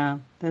 Yeah,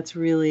 that's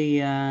really,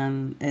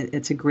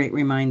 it's a great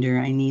reminder.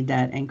 I need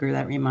that anchor,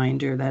 that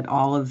reminder that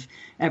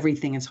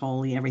everything is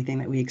holy. Everything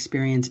that we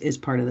experience is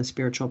part of the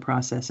spiritual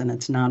process, and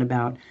it's not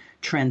about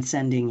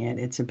transcending it.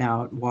 It's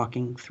about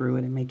walking through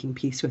it and making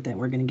peace with it.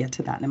 We're going to get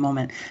to that in a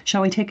moment.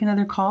 Shall we take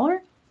another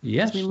caller?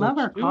 Yes. We love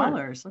our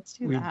callers. Let's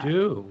do that. We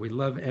do. We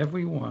love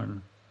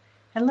everyone.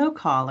 Hello,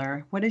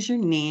 caller. What is your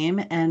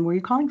name and where are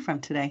you calling from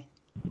today?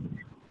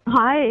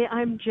 Hi,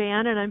 I'm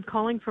Jan, and I'm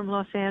calling from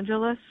Los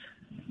Angeles.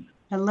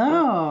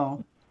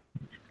 Hello.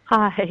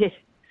 Hi.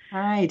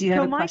 Hi. Do you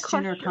have a my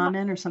question or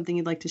comment or something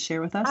you'd like to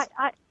share with us?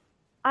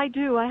 I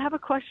do. I have a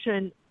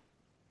question.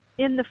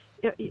 In the,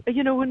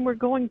 when we're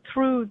going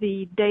through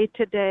the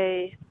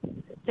day-to-day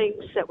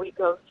things that we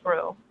go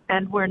through,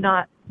 and we're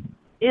not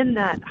in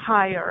that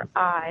higher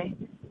I,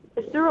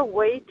 is there a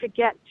way to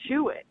get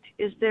to it?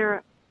 Is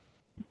there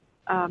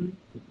a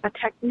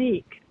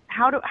technique?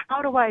 How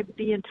do I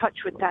be in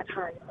touch with that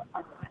higher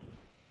I?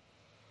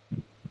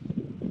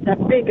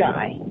 That big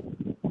I?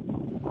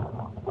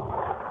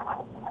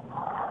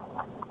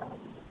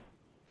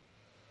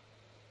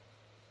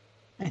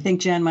 I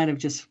think Jan might have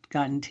just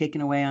gotten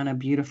taken away on a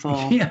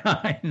beautiful Yeah,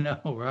 I know,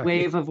 right?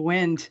 wave of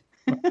wind.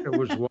 It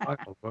was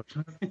wild,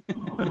 wasn't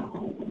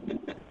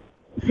it?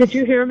 Did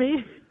you hear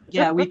me?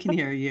 Yeah, we can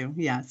hear you.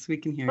 Yes, we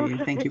can hear you.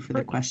 Thank you for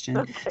the question.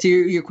 Okay. So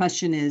your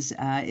question is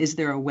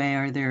there a way,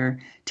 are there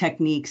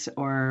techniques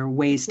or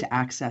ways to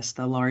access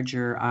the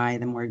larger I,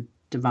 the more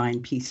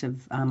divine piece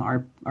of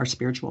our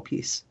spiritual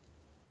piece?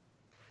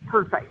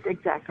 Perfect,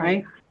 exactly.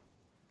 Right?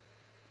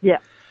 Yeah.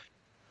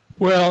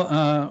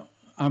 Well,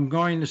 I'm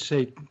going to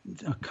say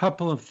a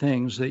couple of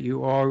things that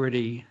you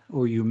already,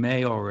 or you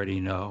may already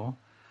know,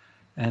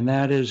 and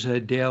that is a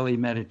daily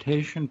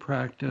meditation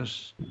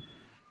practice,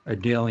 a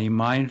daily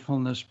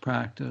mindfulness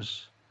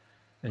practice,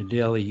 a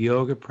daily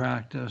yoga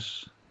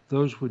practice.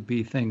 Those would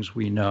be things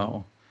we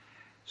know.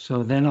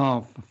 So then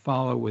I'll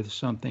follow with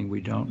something we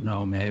don't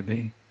know,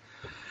 maybe.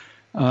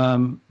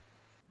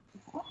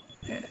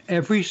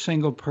 Every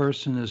single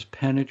person is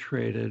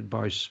penetrated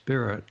by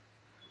spirit.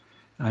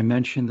 I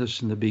mentioned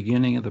this in the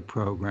beginning of the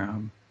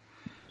program,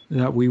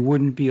 that we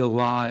wouldn't be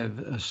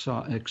alive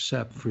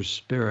except for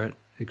spirit,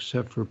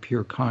 except for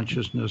pure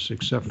consciousness,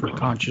 except for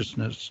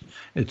consciousness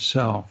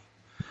itself.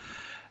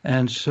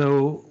 And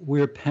so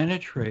we're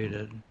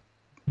penetrated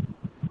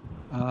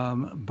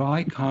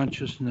by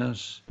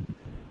consciousness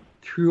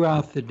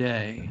throughout the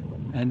day.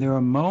 And there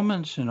are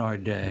moments in our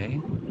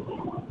day,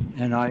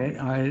 and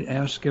I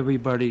ask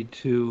everybody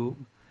to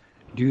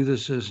do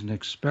this as an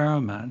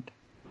experiment.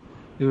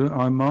 There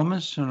are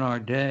moments in our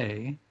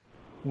day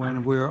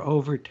when we're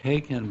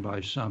overtaken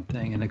by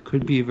something, and it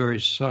could be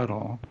very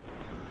subtle.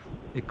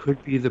 It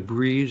could be the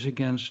breeze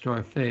against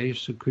our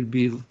face. It could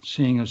be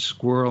seeing a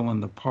squirrel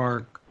in the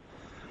park.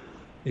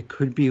 It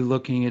could be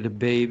looking at a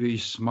baby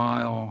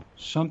smile.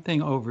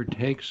 Something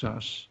overtakes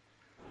us,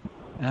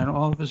 and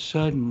all of a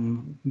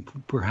sudden,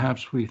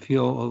 perhaps we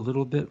feel a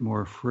little bit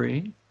more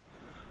free,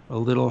 a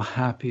little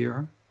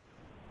happier,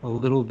 a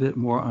little bit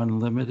more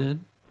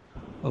unlimited,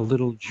 a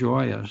little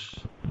joyous.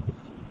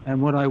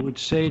 And what I would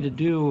say to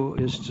do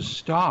is to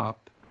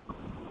stop,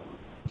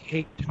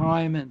 take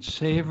time and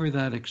savor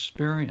that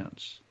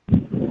experience.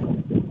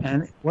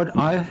 And what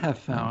I have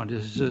found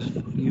is if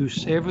you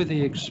savor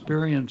the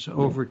experience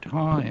over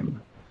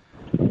time,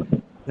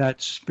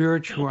 that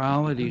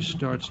spirituality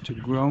starts to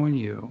grow in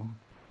you.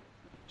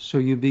 So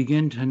you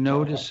begin to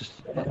notice it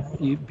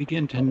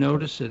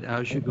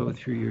as you go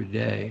through your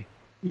day.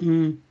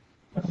 Mm-hmm.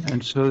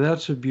 And so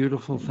that's a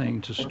beautiful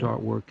thing to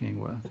start working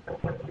with.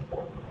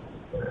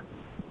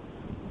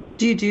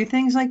 Do you do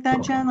things like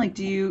that, Jen? Like,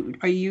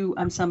 are you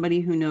somebody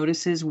who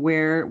notices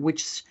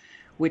which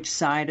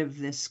side of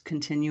this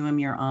continuum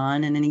you're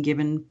on in any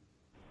given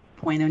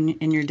point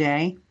in your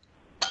day?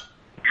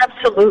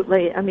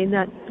 Absolutely. I mean,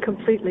 that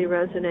completely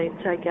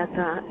resonates. I get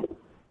that.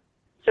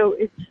 So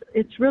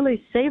it's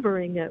really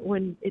savoring it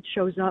when it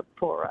shows up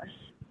for us.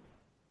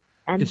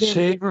 And it's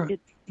savoring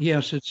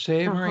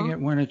Uh-huh. it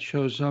when it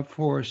shows up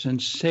for us.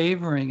 And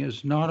savoring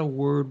is not a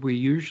word we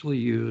usually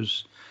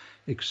use,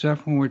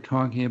 except when we're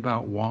talking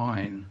about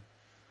wine.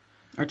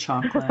 Or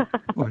chocolate.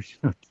 or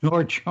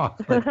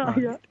chocolate, right?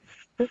 Yeah.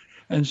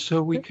 And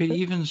so we could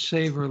even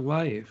savor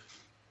life.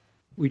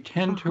 We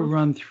tend to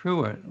run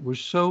through it. We're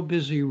so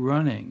busy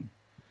running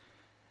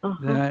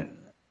that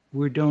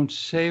we don't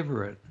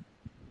savor it.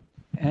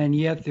 And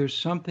yet there's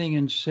something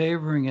in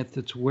savoring it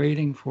that's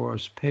waiting for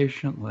us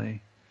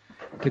patiently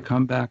to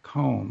come back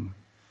home.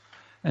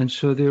 And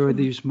so there are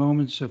these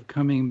moments of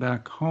coming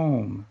back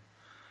home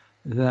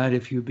that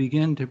if you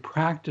begin to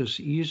practice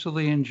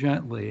easily and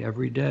gently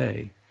every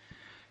day,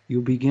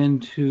 you begin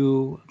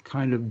to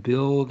kind of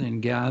build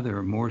and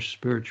gather more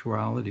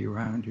spirituality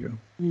around you.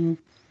 Mm.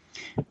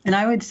 And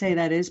I would say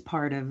that is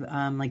part of,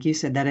 like you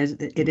said,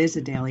 it is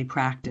a daily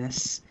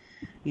practice.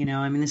 You know,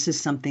 I mean, this is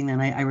something that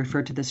I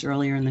referred to this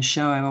earlier in the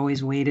show. I've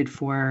always waited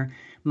for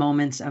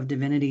moments of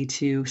divinity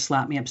to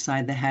slap me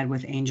upside the head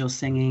with angels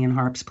singing and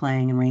harps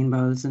playing and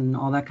rainbows and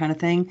all that kind of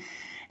thing.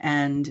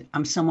 And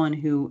I'm someone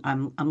who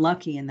I'm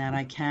lucky in that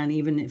I can,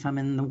 even if I'm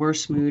in the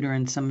worst mood or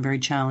in some very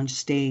challenged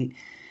state,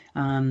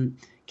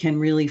 can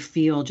really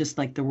feel just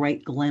like the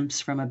right glimpse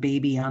from a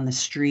baby on the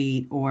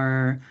street,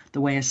 or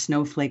the way a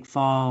snowflake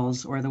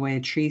falls, or the way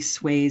a tree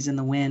sways in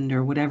the wind,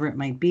 or whatever it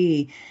might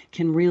be,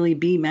 can really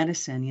be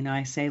medicine. You know,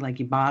 I say, like,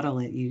 you bottle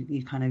it,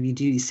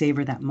 you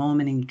savor that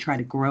moment and you try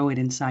to grow it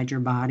inside your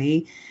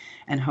body.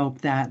 and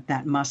hope that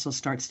that muscle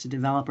starts to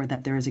develop, or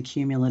that there is a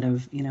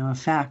cumulative,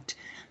 effect.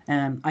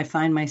 I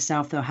find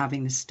myself, though,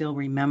 having to still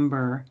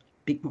remember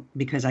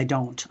because I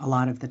don't a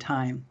lot of the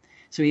time.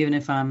 So even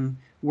if I'm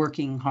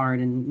working hard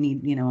and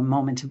need, a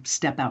moment to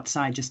step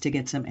outside just to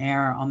get some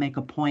air, I'll make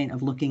a point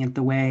of looking at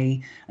the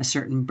way a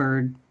certain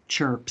bird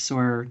chirps,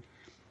 or,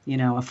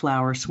 a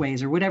flower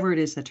sways, or whatever it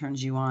is that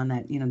turns you on,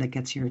 that, that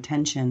gets your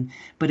attention.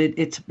 But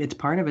it's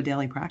part of a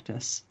daily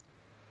practice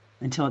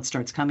until it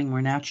starts coming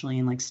more naturally.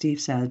 And like Steve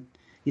said,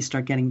 you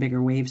start getting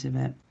bigger waves of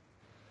it.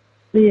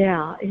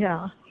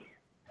 Yeah.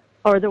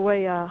 Or the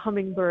way a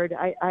hummingbird,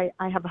 I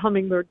have a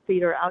hummingbird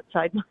feeder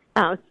outside my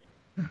house,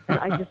 and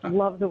I just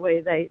love the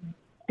way they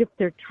dip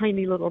their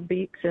tiny little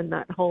beaks in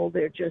that hole.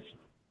 They're just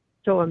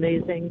so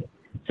amazing,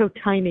 so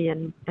tiny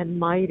and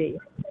mighty.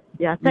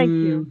 Yeah, thank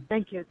you.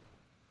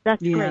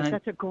 That's great.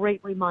 That's a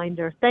great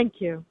reminder. Thank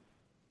you.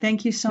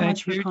 Thank you so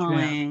much for calling.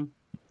 Jan.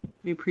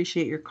 We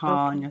appreciate your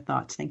call and your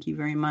thoughts. Thank you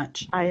very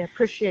much. I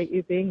appreciate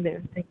you being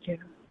there. Thank you.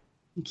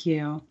 Thank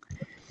you.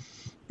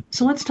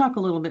 So let's talk a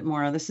little bit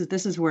more. This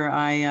is where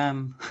I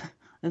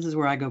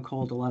go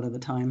cold a lot of the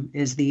time,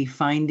 is the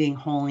finding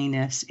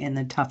holiness in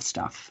the tough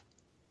stuff.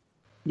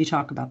 You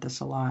talk about this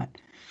a lot.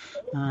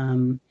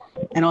 And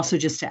also,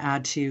 just to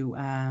add to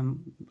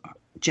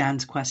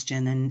Jan's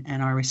question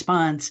and our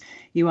response,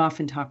 you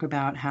often talk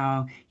about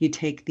how you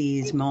take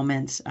these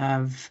moments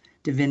of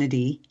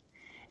divinity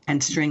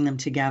and string them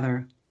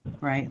together,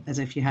 right? As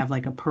if you have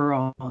like a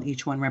pearl,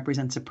 each one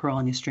represents a pearl,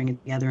 and you string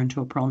it together into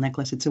a pearl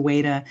necklace. It's a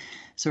way to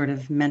sort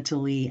of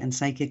mentally and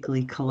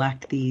psychically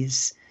collect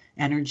these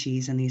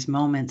energies and these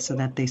moments so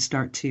that they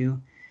start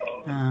to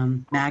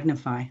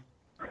magnify.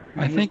 Right?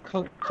 I think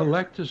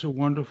collect is a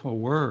wonderful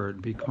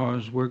word,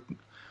 because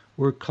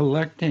we're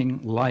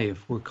collecting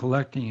life, we're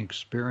collecting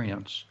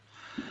experience.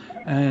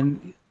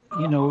 And,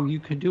 you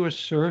could do a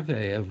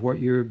survey of what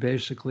you're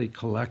basically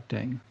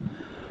collecting.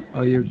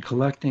 Are you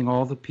collecting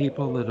all the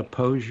people that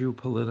oppose you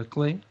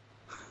politically?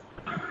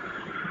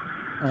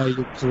 Are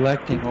you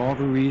collecting all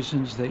the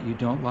reasons that you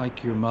don't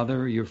like your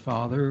mother or your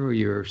father or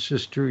your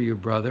sister or your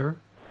brother?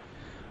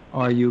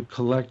 Are you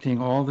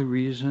collecting all the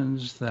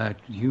reasons that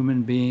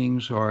human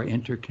beings are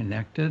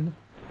interconnected?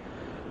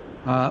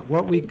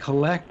 What we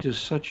collect is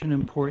such an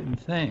important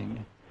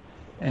thing.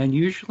 And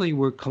usually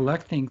we're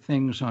collecting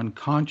things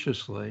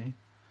unconsciously.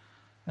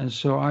 And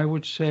so I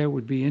would say it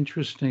would be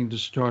interesting to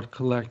start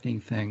collecting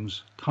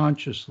things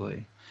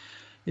consciously.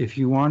 If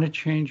you want to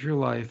change your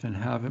life and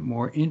have it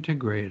more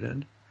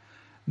integrated,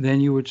 then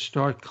you would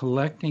start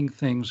collecting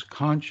things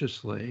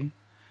consciously.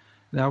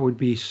 That would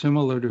be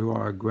similar to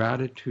our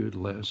gratitude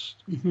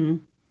list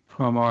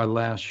from our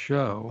last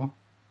show.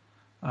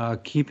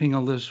 Keeping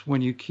a list,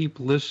 when you keep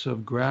lists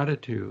of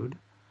gratitude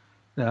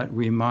that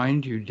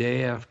remind you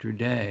day after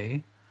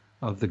day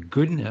of the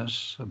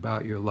goodness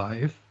about your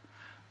life,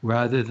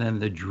 rather than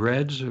the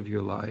dreads of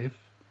your life,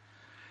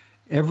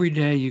 every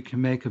day you can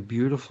make a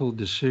beautiful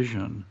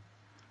decision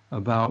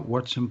about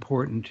what's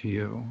important to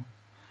you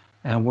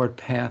and what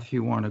path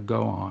you want to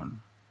go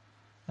on.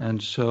 And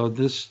so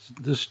this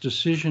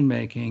decision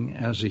making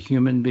as a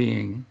human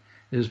being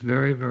is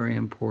very, very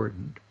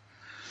important.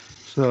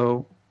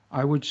 So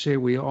I would say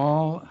we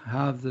all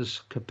have this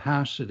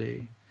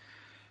capacity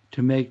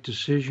to make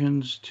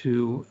decisions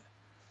to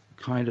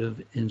kind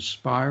of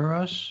inspire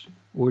us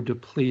or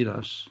deplete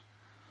us.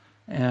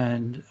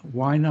 And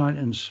why not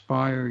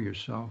inspire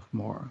yourself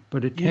more?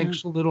 But it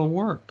takes a little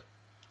work.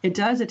 It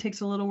does. It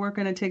takes a little work,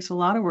 and it takes a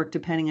lot of work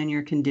depending on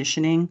your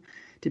conditioning,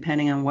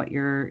 depending on what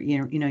your,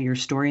 your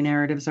story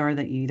narratives are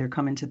that you either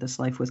come into this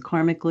life with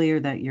karmically,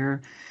 or that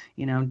you're,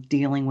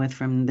 dealing with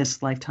from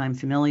this lifetime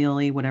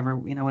familially,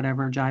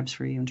 whatever jibes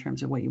for you in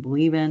terms of what you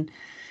believe in.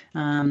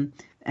 And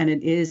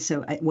it is,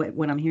 so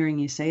what I'm hearing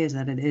you say is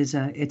that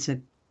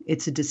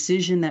it's a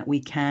decision that we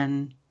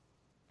can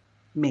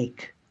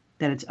make,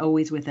 that it's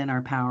always within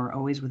our power,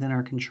 always within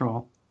our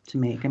control to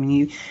make. I mean,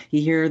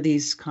 you hear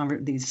these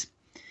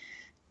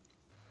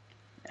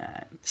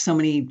so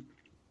many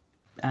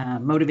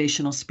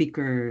motivational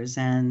speakers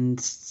and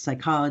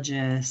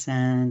psychologists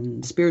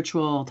and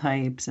spiritual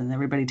types, and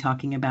everybody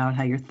talking about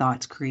how your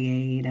thoughts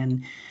create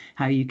and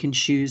how you can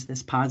choose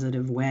this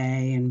positive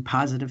way and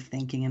positive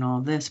thinking and all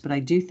of this. But I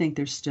do think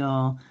there's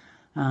still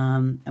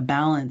a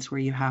balance where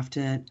you have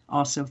to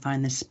also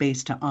find the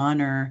space to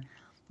honor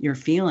your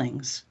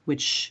feelings,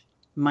 which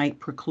might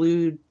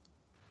preclude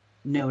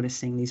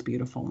noticing these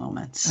beautiful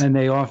moments. And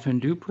they often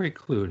do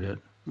preclude it.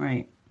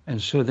 Right.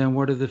 And so then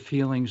what are the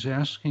feelings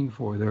asking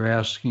for? They're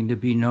asking to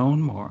be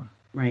known more.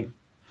 Right.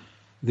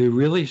 They're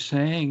really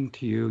saying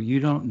to you, you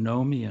don't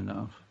know me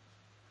enough.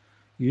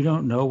 You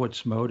don't know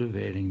what's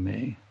motivating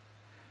me.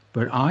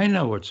 But I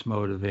know what's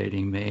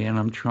motivating me, and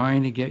I'm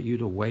trying to get you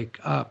to wake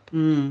up.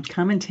 Come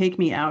and take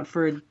me out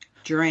for a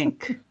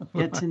drink.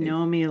 Get to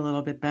know me a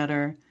little bit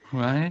better.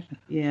 right?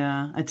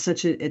 Yeah,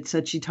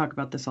 you talk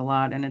about this a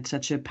lot, and it's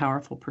such a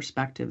powerful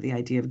perspective, the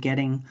idea of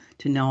getting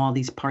to know all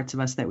these parts of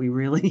us that we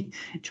really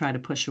try to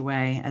push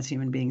away as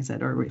human beings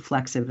that are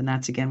reflexive. And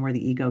that's again where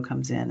the ego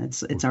comes in.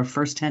 It's our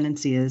first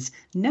tendency is,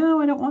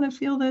 no, I don't want to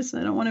feel this.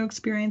 I don't want to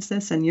experience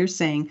this. And you're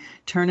saying,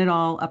 turn it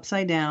all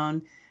upside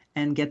down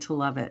and get to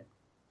love it.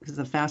 Because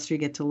the faster you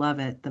get to love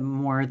it, the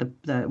more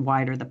the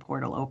wider the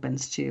portal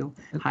opens to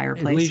higher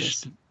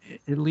places.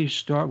 At least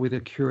start with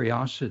a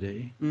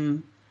curiosity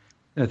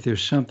that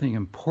there's something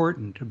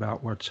important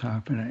about what's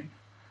happening,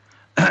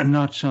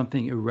 not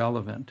something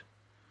irrelevant.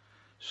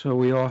 So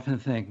we often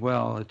think,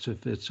 well, if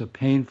it's a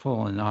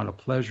painful and not a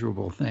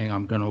pleasurable thing,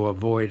 I'm going to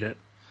avoid it.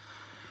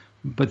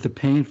 But the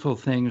painful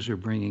things are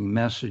bringing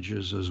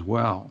messages as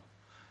well,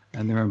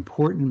 and they're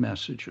important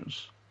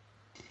messages.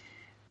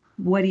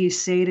 What do you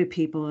say to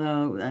people,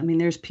 though? I mean,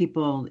 there's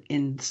people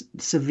in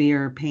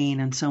severe pain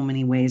in so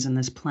many ways on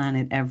this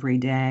planet every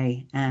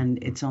day, and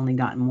it's only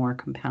gotten more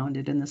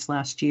compounded in this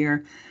last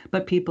year.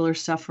 But people are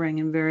suffering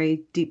in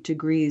very deep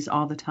degrees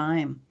all the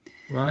time.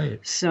 Right.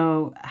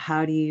 So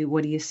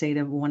what do you say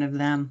to one of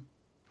them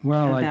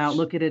about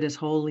look at it as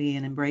holy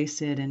and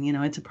embrace it? And,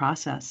 it's a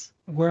process.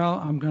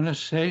 Well, I'm going to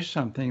say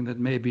something that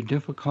may be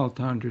difficult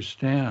to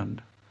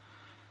understand.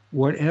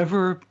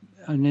 Whatever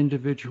an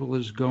individual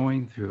is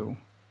going through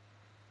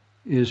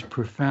is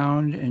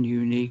profound and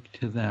unique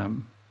to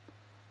them.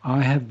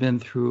 I have been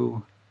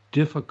through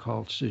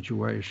difficult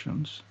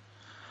situations.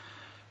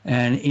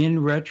 And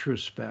in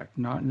retrospect,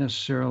 not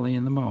necessarily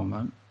in the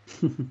moment,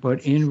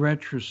 but in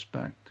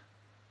retrospect,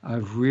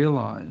 I've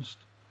realized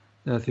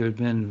that there have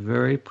been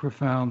very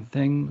profound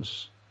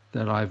things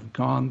that I've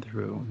gone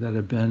through that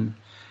have been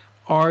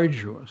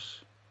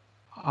arduous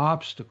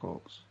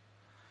obstacles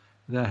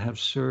that have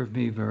served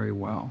me very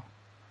well.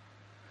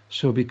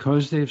 So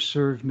because they've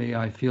served me,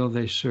 I feel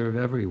they serve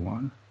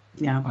everyone.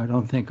 Yeah. I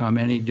don't think I'm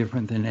any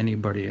different than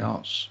anybody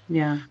else.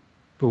 Yeah.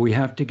 But we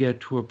have to get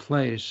to a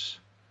place,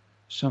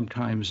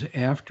 sometimes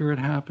after it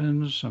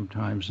happens,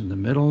 sometimes in the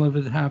middle of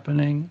it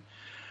happening,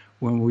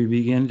 when we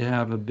begin to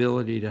have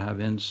ability to have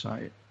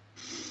insight.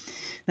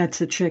 That's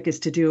the trick, is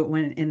to do it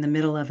when in the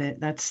middle of it.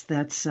 That's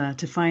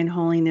to find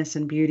holiness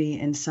and beauty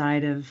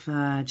inside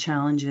of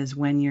challenges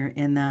when you're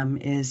in them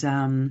is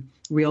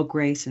real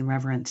grace and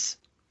reverence.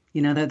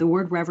 The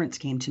word reverence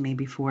came to me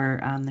before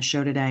the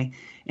show today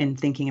in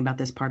thinking about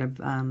this part of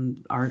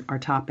our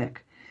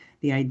topic.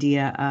 The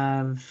idea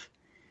of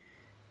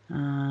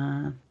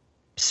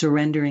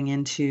surrendering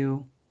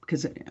into,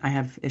 because I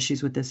have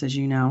issues with this, as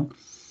you know,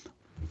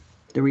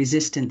 the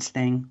resistance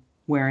thing,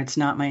 where it's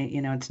not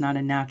it's not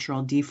a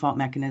natural default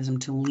mechanism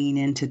to lean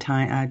into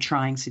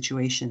trying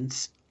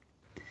situations.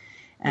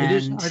 It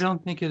is. I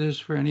don't think it is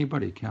for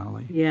anybody,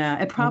 Callie.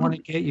 Yeah, it probably. I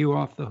want to get you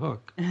off the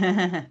hook.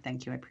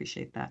 Thank you. I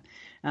appreciate that.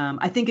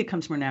 I think it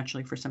comes more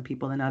naturally for some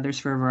people than others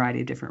for a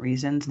variety of different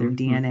reasons. Their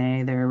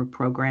DNA, their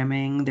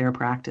programming, their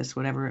practice,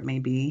 whatever it may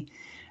be.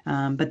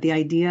 But the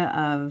idea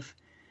of,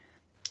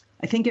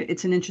 I think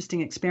it's an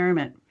interesting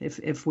experiment.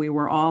 If we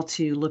were all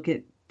to look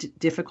at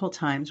difficult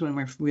times when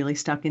we're really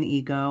stuck in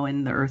ego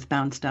and the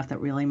earthbound stuff that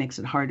really makes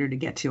it harder to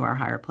get to our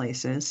higher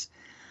places,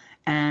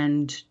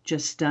 and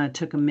just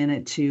took a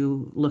minute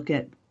to look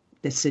at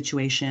this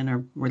situation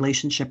or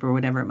relationship or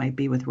whatever it might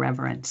be with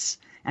reverence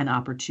and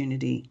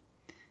opportunity,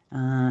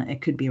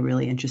 it could be a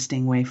really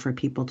interesting way for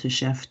people to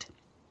shift.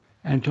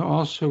 And to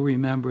also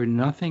remember,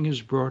 nothing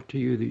is brought to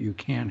you that you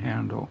can't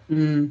handle.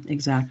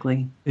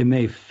 Exactly. It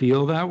may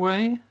feel that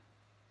way.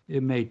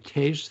 It may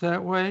taste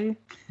that way.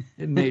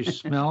 It may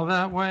smell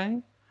that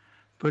way.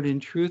 But in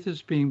truth,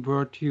 it's being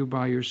brought to you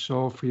by your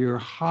soul for your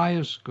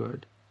highest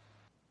good.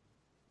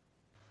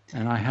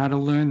 And I had to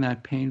learn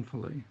that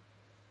painfully.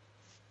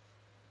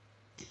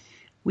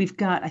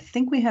 I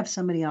think we have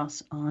somebody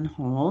else on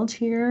hold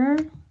here.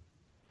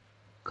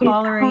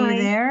 Caller, yes, are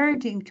you there?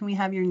 Can we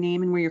have your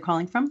name and where you're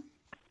calling from?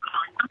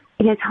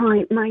 Yes,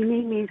 hi. My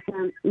name is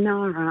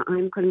Nara.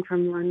 I'm calling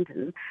from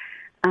London.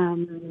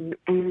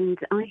 And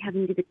I have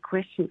indeed a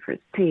question for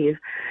Steve,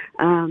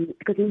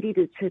 because indeed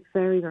it's a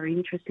very, very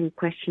interesting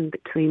question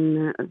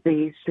between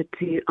these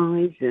two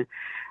eyes.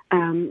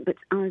 But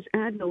as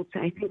adults,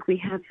 I think we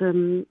have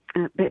a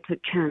better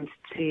chance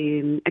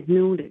to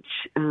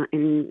acknowledge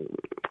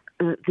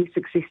this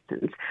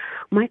existence.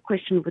 My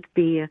question would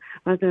be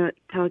rather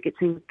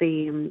targeting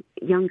the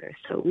younger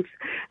souls.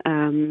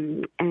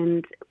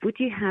 And would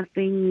you have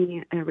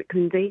any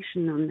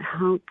recommendation on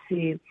how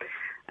to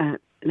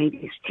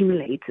maybe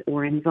stimulate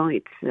or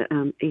invite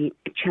a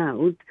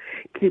child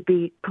to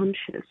be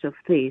conscious of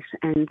this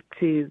and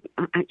to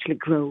actually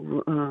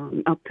grow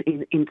up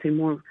into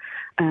more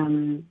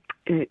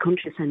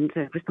conscious and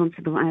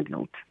responsible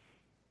adult?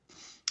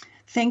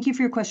 Thank you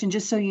for your question.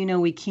 Just so you know,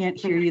 we can't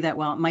hear you that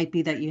well. It might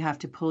be that you have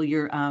to pull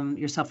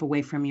yourself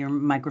away from your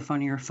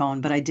microphone or your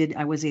phone, but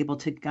I was able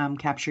to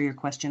capture your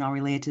question. I'll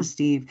relay it to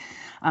Steve.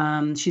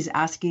 She's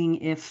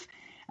asking if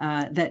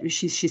that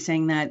she's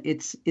saying that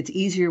it's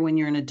easier when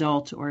you're an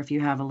adult, or if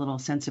you have a little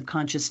sense of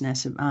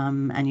consciousness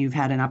and you've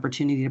had an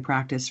opportunity to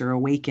practice or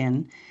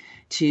awaken,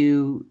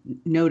 to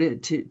note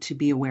it, to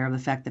be aware of the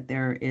fact that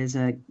there is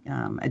a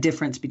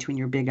difference between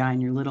your big eye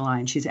and your little eye.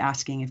 And she's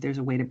asking if there's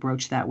a way to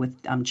broach that with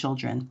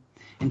children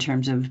in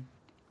terms of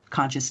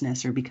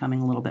consciousness or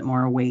becoming a little bit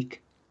more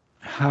awake.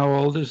 How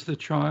old is the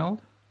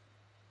child?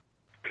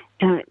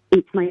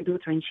 It's my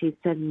daughter, and she's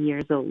 7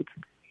 years old.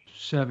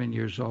 7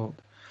 years old.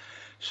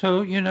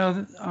 So,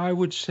 I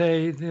would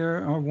say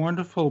there are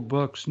wonderful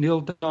books.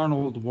 Neil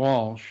Donald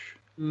Walsh,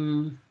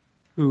 who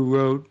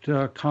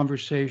wrote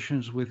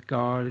Conversations with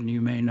God, and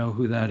you may know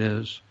who that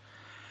is,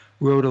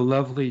 wrote a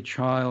lovely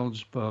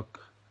children's book,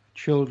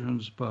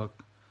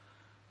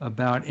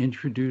 about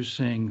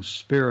introducing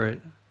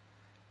spirit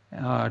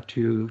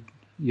to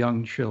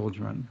young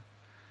children.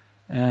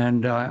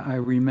 And I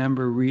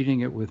remember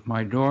reading it with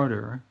my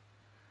daughter,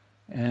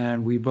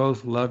 and we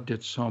both loved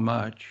it so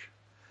much.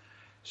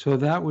 So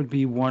that would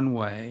be one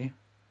way.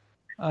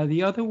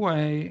 The other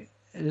way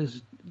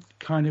is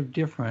kind of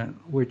different,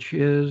 which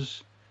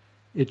is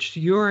it's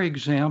your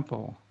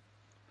example.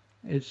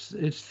 It's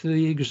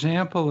the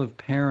example of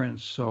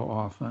parents so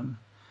often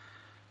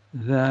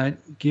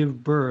that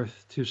give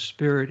birth to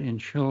spirit in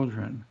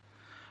children.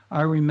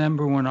 I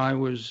remember when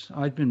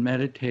I'd been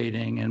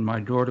meditating and my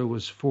daughter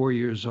was 4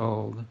 years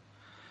old,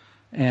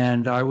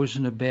 and I was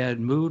in a bad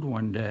mood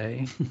one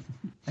day,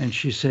 and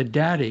she said,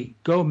 "Daddy,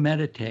 go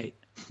meditate."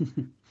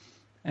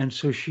 And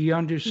so she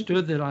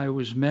understood that I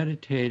was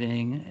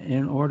meditating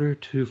in order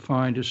to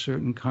find a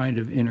certain kind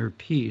of inner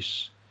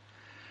peace.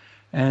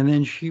 And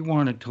then she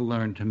wanted to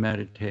learn to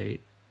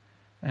meditate.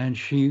 And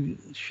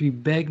she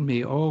begged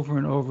me over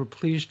and over,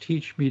 "Please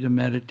teach me to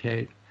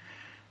meditate."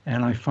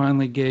 And I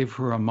finally gave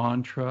her a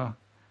mantra,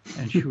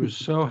 and she was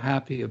so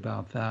happy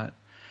about that.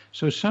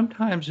 So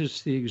sometimes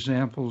it's the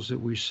examples that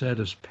we set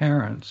as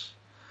parents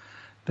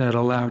that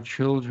allow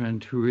children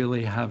to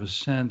really have a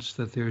sense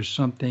that there's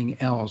something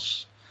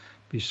else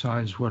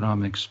besides what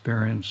I'm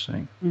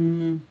experiencing.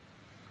 Mm-hmm.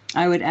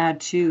 I would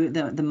add to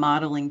the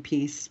modeling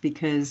piece,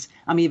 because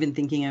I'm even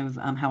thinking of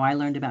how I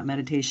learned about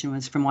meditation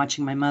was from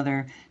watching my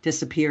mother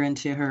disappear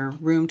into her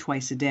room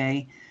twice a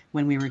day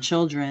when we were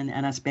children,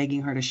 and us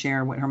begging her to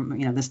share what her,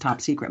 this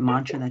top secret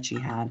mantra that she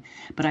had.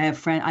 But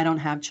I don't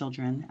have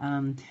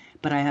children,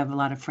 but I have a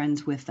lot of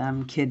friends with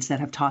kids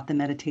that have taught them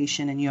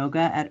meditation and yoga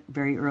at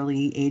very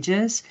early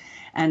ages.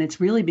 And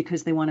it's really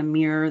because they want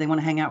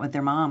to hang out with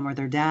their mom or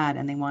their dad,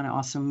 and they want to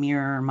also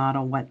mirror or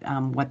model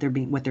what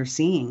they're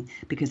seeing,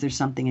 because there's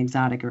something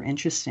exotic or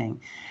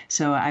interesting.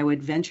 So I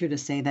would venture to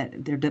say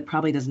that there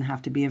probably doesn't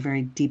have to be a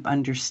very deep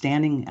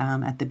understanding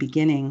at the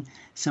beginning,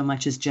 so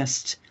much as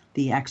just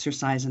the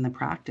exercise and the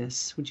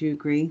practice. Would you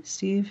agree,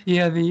 Steve?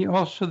 Yeah,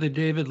 also the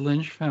David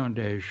Lynch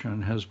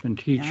Foundation has been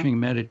teaching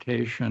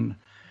meditation,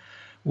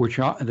 which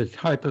the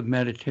type of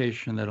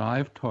meditation that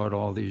I've taught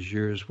all these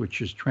years,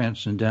 which is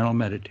transcendental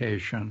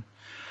meditation.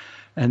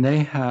 And they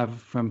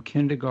have from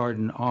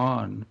kindergarten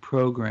on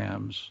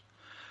programs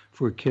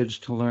for kids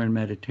to learn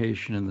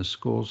meditation in the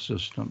school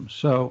system.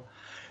 So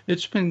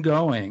it's been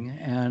going,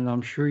 and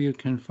I'm sure you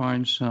can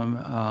find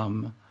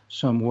some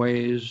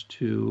ways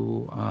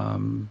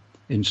to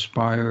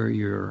inspire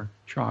your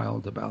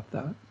child about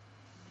that.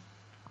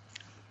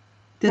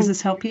 Does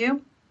this help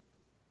you?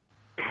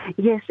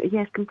 Yes,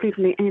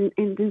 completely. And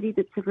indeed,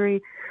 it's a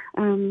very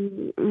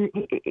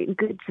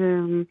good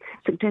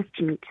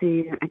suggestion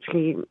to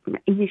actually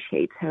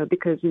initiate her,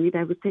 because indeed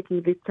I was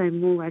taking this time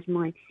more as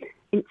my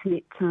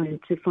intimate time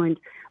to find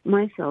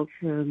myself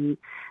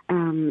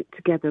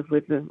together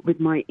with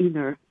my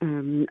inner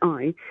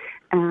eye.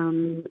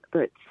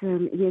 But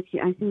yes,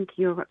 I think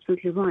you're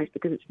absolutely right,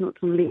 because it's not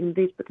only in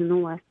this but in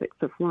all aspects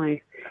of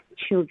life.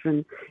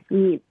 Children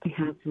need to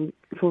have some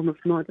form of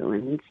model,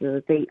 and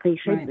they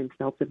shape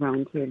themselves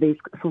around this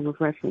form of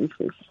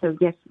references. So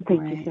yes,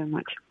 thank you so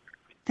much.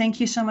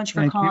 Thank you so much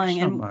for calling.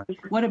 You so and much.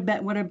 What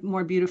better,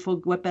 more beautiful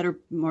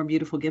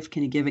gift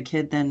can you give a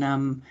kid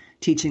than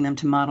teaching them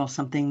to model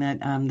something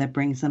that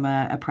brings them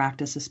a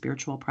practice, a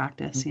spiritual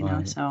practice,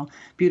 Right. So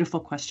beautiful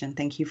question.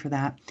 Thank you for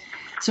that.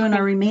 So in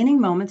our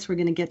remaining moments, we're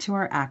going to get to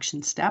our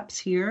action steps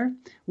here,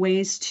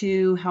 ways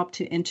to help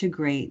to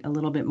integrate a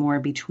little bit more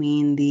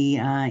between the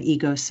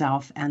ego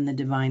self and the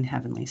divine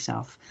heavenly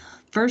self.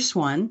 First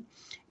one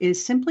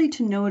is simply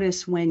to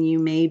notice when you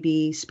may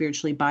be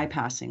spiritually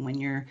bypassing, when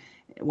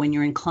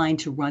you're inclined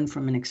to run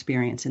from an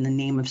experience in the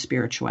name of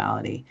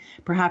spirituality.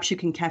 Perhaps you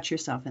can catch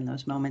yourself in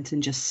those moments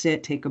and just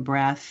sit, take a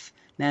breath,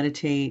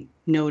 meditate,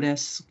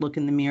 notice, look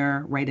in the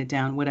mirror, write it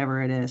down,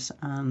 whatever it is.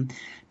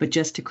 But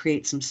just to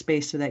create some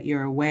space so that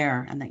you're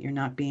aware and that you're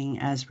not being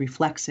as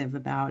reflexive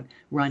about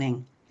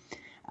running.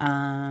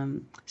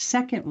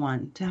 Second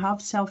one, to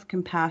have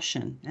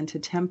self-compassion and to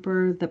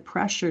temper the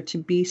pressure to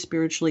be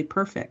spiritually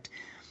perfect.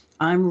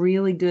 I'm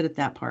really good at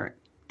that part.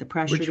 The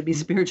pressure to be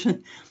spiritual,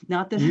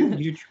 not the.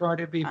 You try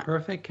to be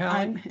perfect,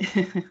 Callie?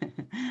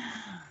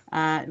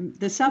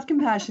 The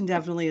self-compassion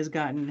definitely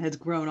has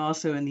grown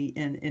also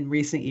in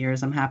recent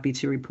years. I'm happy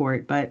to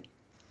report, but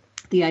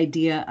the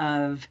idea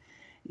of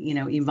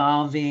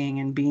evolving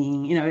and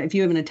being, if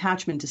you have an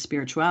attachment to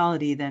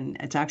spirituality, then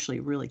it's actually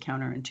really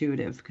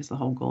counterintuitive, because the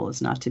whole goal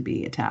is not to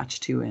be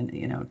attached to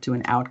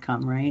an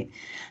outcome, right?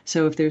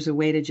 So if there's a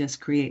way to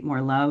just create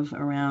more love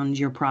around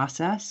your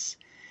process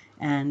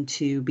and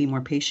to be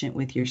more patient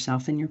with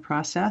yourself in your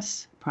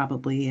process,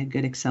 probably a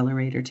good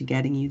accelerator to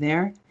getting you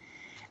there.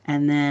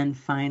 And then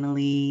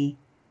finally,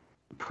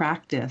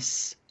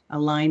 practice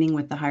aligning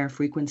with the higher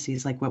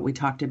frequencies, like what we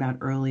talked about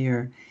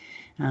earlier.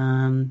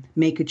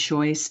 Make a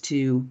choice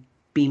to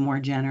be more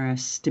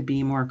generous, to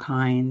be more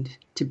kind,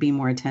 to be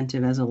more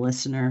attentive as a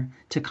listener,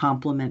 to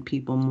compliment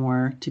people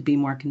more, to be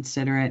more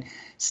considerate.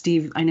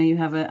 Steve, I know you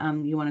have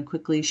you want to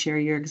quickly share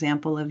your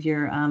example of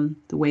your,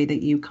 the way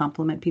that you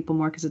compliment people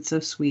more, because it's so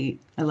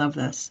sweet. I love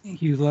this.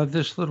 You love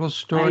this little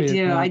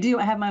story. I do.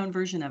 I have my own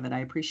version of it. I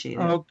appreciate it.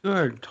 Oh,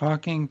 good.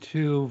 Talking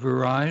to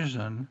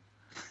Verizon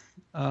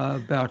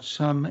about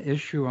some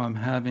issue I'm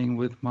having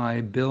with my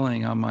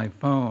billing on my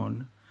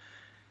phone.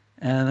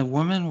 And the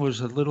woman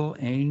was a little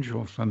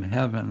angel from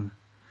heaven.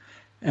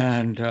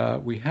 And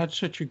we had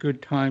such a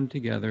good time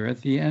together.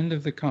 At the end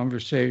of the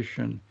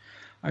conversation,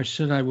 I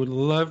said, I would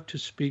love to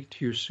speak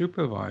to your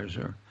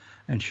supervisor.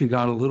 And she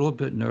got a little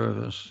bit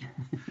nervous.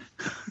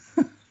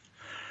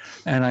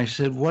 And I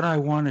said, what I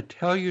want to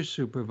tell you,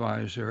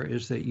 supervisor,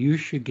 is that you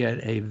should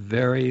get a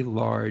very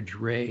large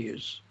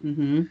raise,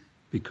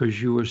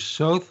 because you were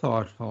so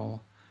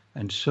thoughtful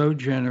and so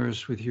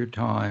generous with your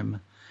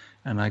time.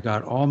 And I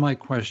got all my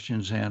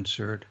questions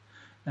answered,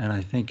 and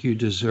I think you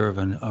deserve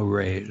a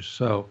raise.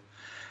 So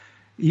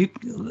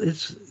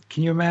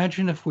can you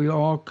imagine if we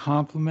all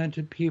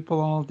complimented people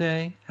all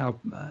day? How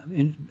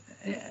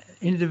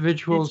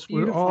individuals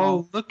were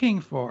all looking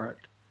for it.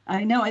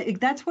 I know,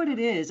 that's what it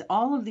is.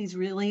 All of these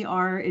really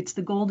are, it's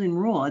the golden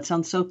rule. It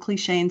sounds so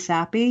cliche and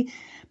sappy,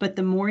 but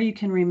the more you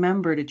can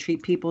remember to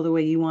treat people the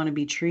way you want to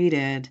be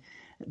treated,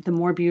 the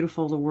more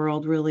beautiful the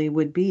world really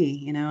would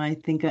be. I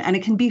think, and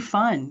it can be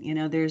fun.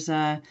 There's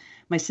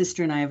my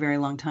sister and I a very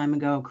long time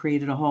ago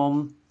created a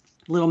whole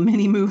little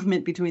mini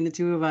movement between the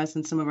two of us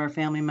and some of our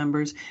family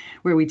members,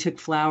 where we took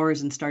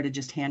flowers and started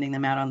just handing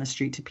them out on the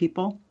street to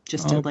people,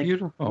 just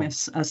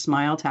to a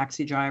smile,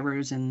 taxi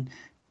drivers and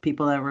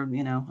people that were,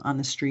 on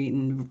the street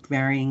and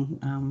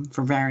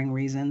for varying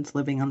reasons,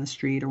 living on the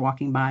street or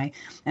walking by.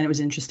 And it was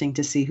interesting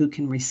to see who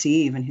can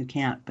receive and who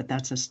can't, but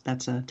that's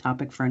a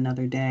topic for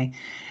another day.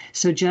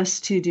 So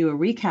just to do a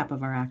recap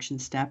of our action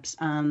steps,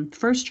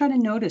 first try to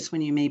notice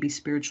when you may be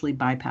spiritually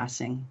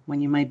bypassing,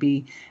 when you might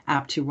be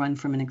apt to run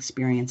from an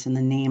experience in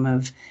the name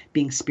of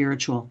being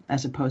spiritual,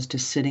 as opposed to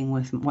sitting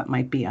with what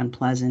might be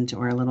unpleasant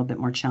or a little bit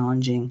more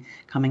challenging,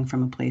 coming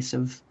from a place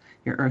of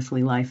your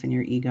earthly life and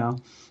your ego.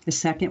 The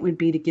second would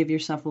be to give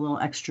yourself a little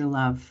extra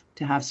love,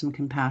 to have some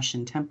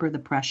compassion, temper the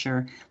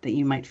pressure that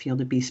you might feel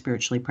to be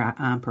spiritually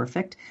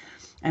perfect.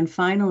 And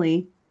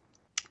finally,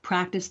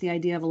 practice the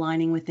idea of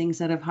aligning with things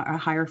that have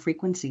higher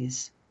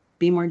frequencies.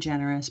 Be more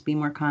generous, be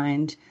more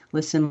kind,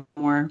 listen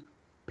more,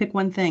 pick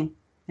one thing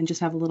and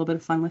just have a little bit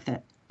of fun with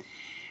it.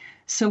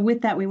 So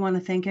with that, we want to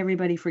thank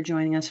everybody for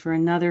joining us for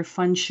another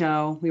fun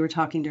show. We were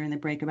talking during the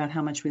break about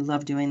how much we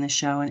love doing this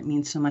show, and it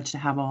means so much to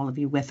have all of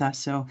you with us.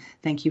 So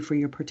thank you for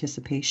your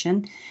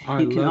participation. I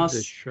love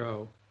this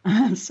show.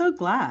 I'm so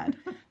glad.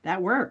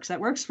 That works.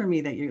 That works for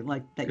me that you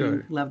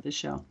you love the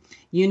show.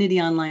 Unity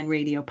Online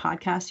Radio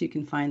Podcast. You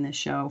can find this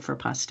show for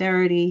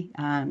posterity.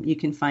 You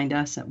can find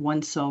us at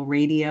One Soul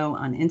Radio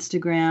on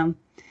Instagram,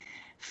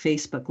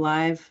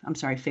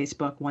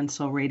 Facebook One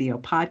Soul Radio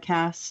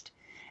Podcast.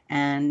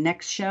 And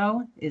next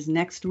show is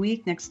next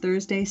week, next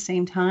Thursday,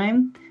 same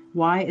time.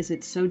 Why is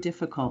it so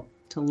difficult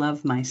to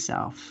love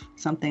myself?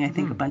 Something I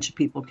think a bunch of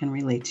people can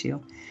relate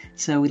to.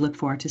 So we look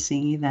forward to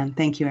seeing you then.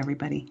 Thank you,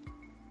 everybody.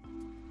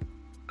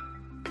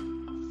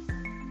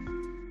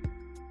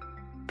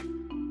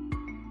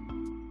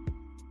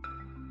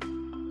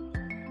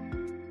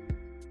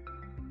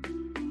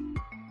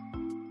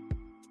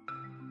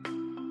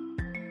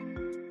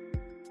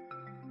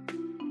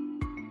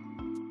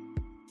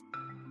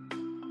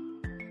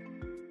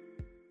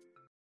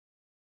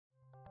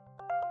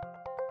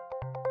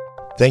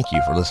 Thank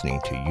you for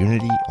listening to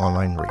Unity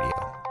Online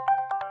Radio,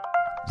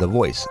 the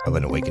voice of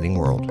an awakening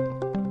world.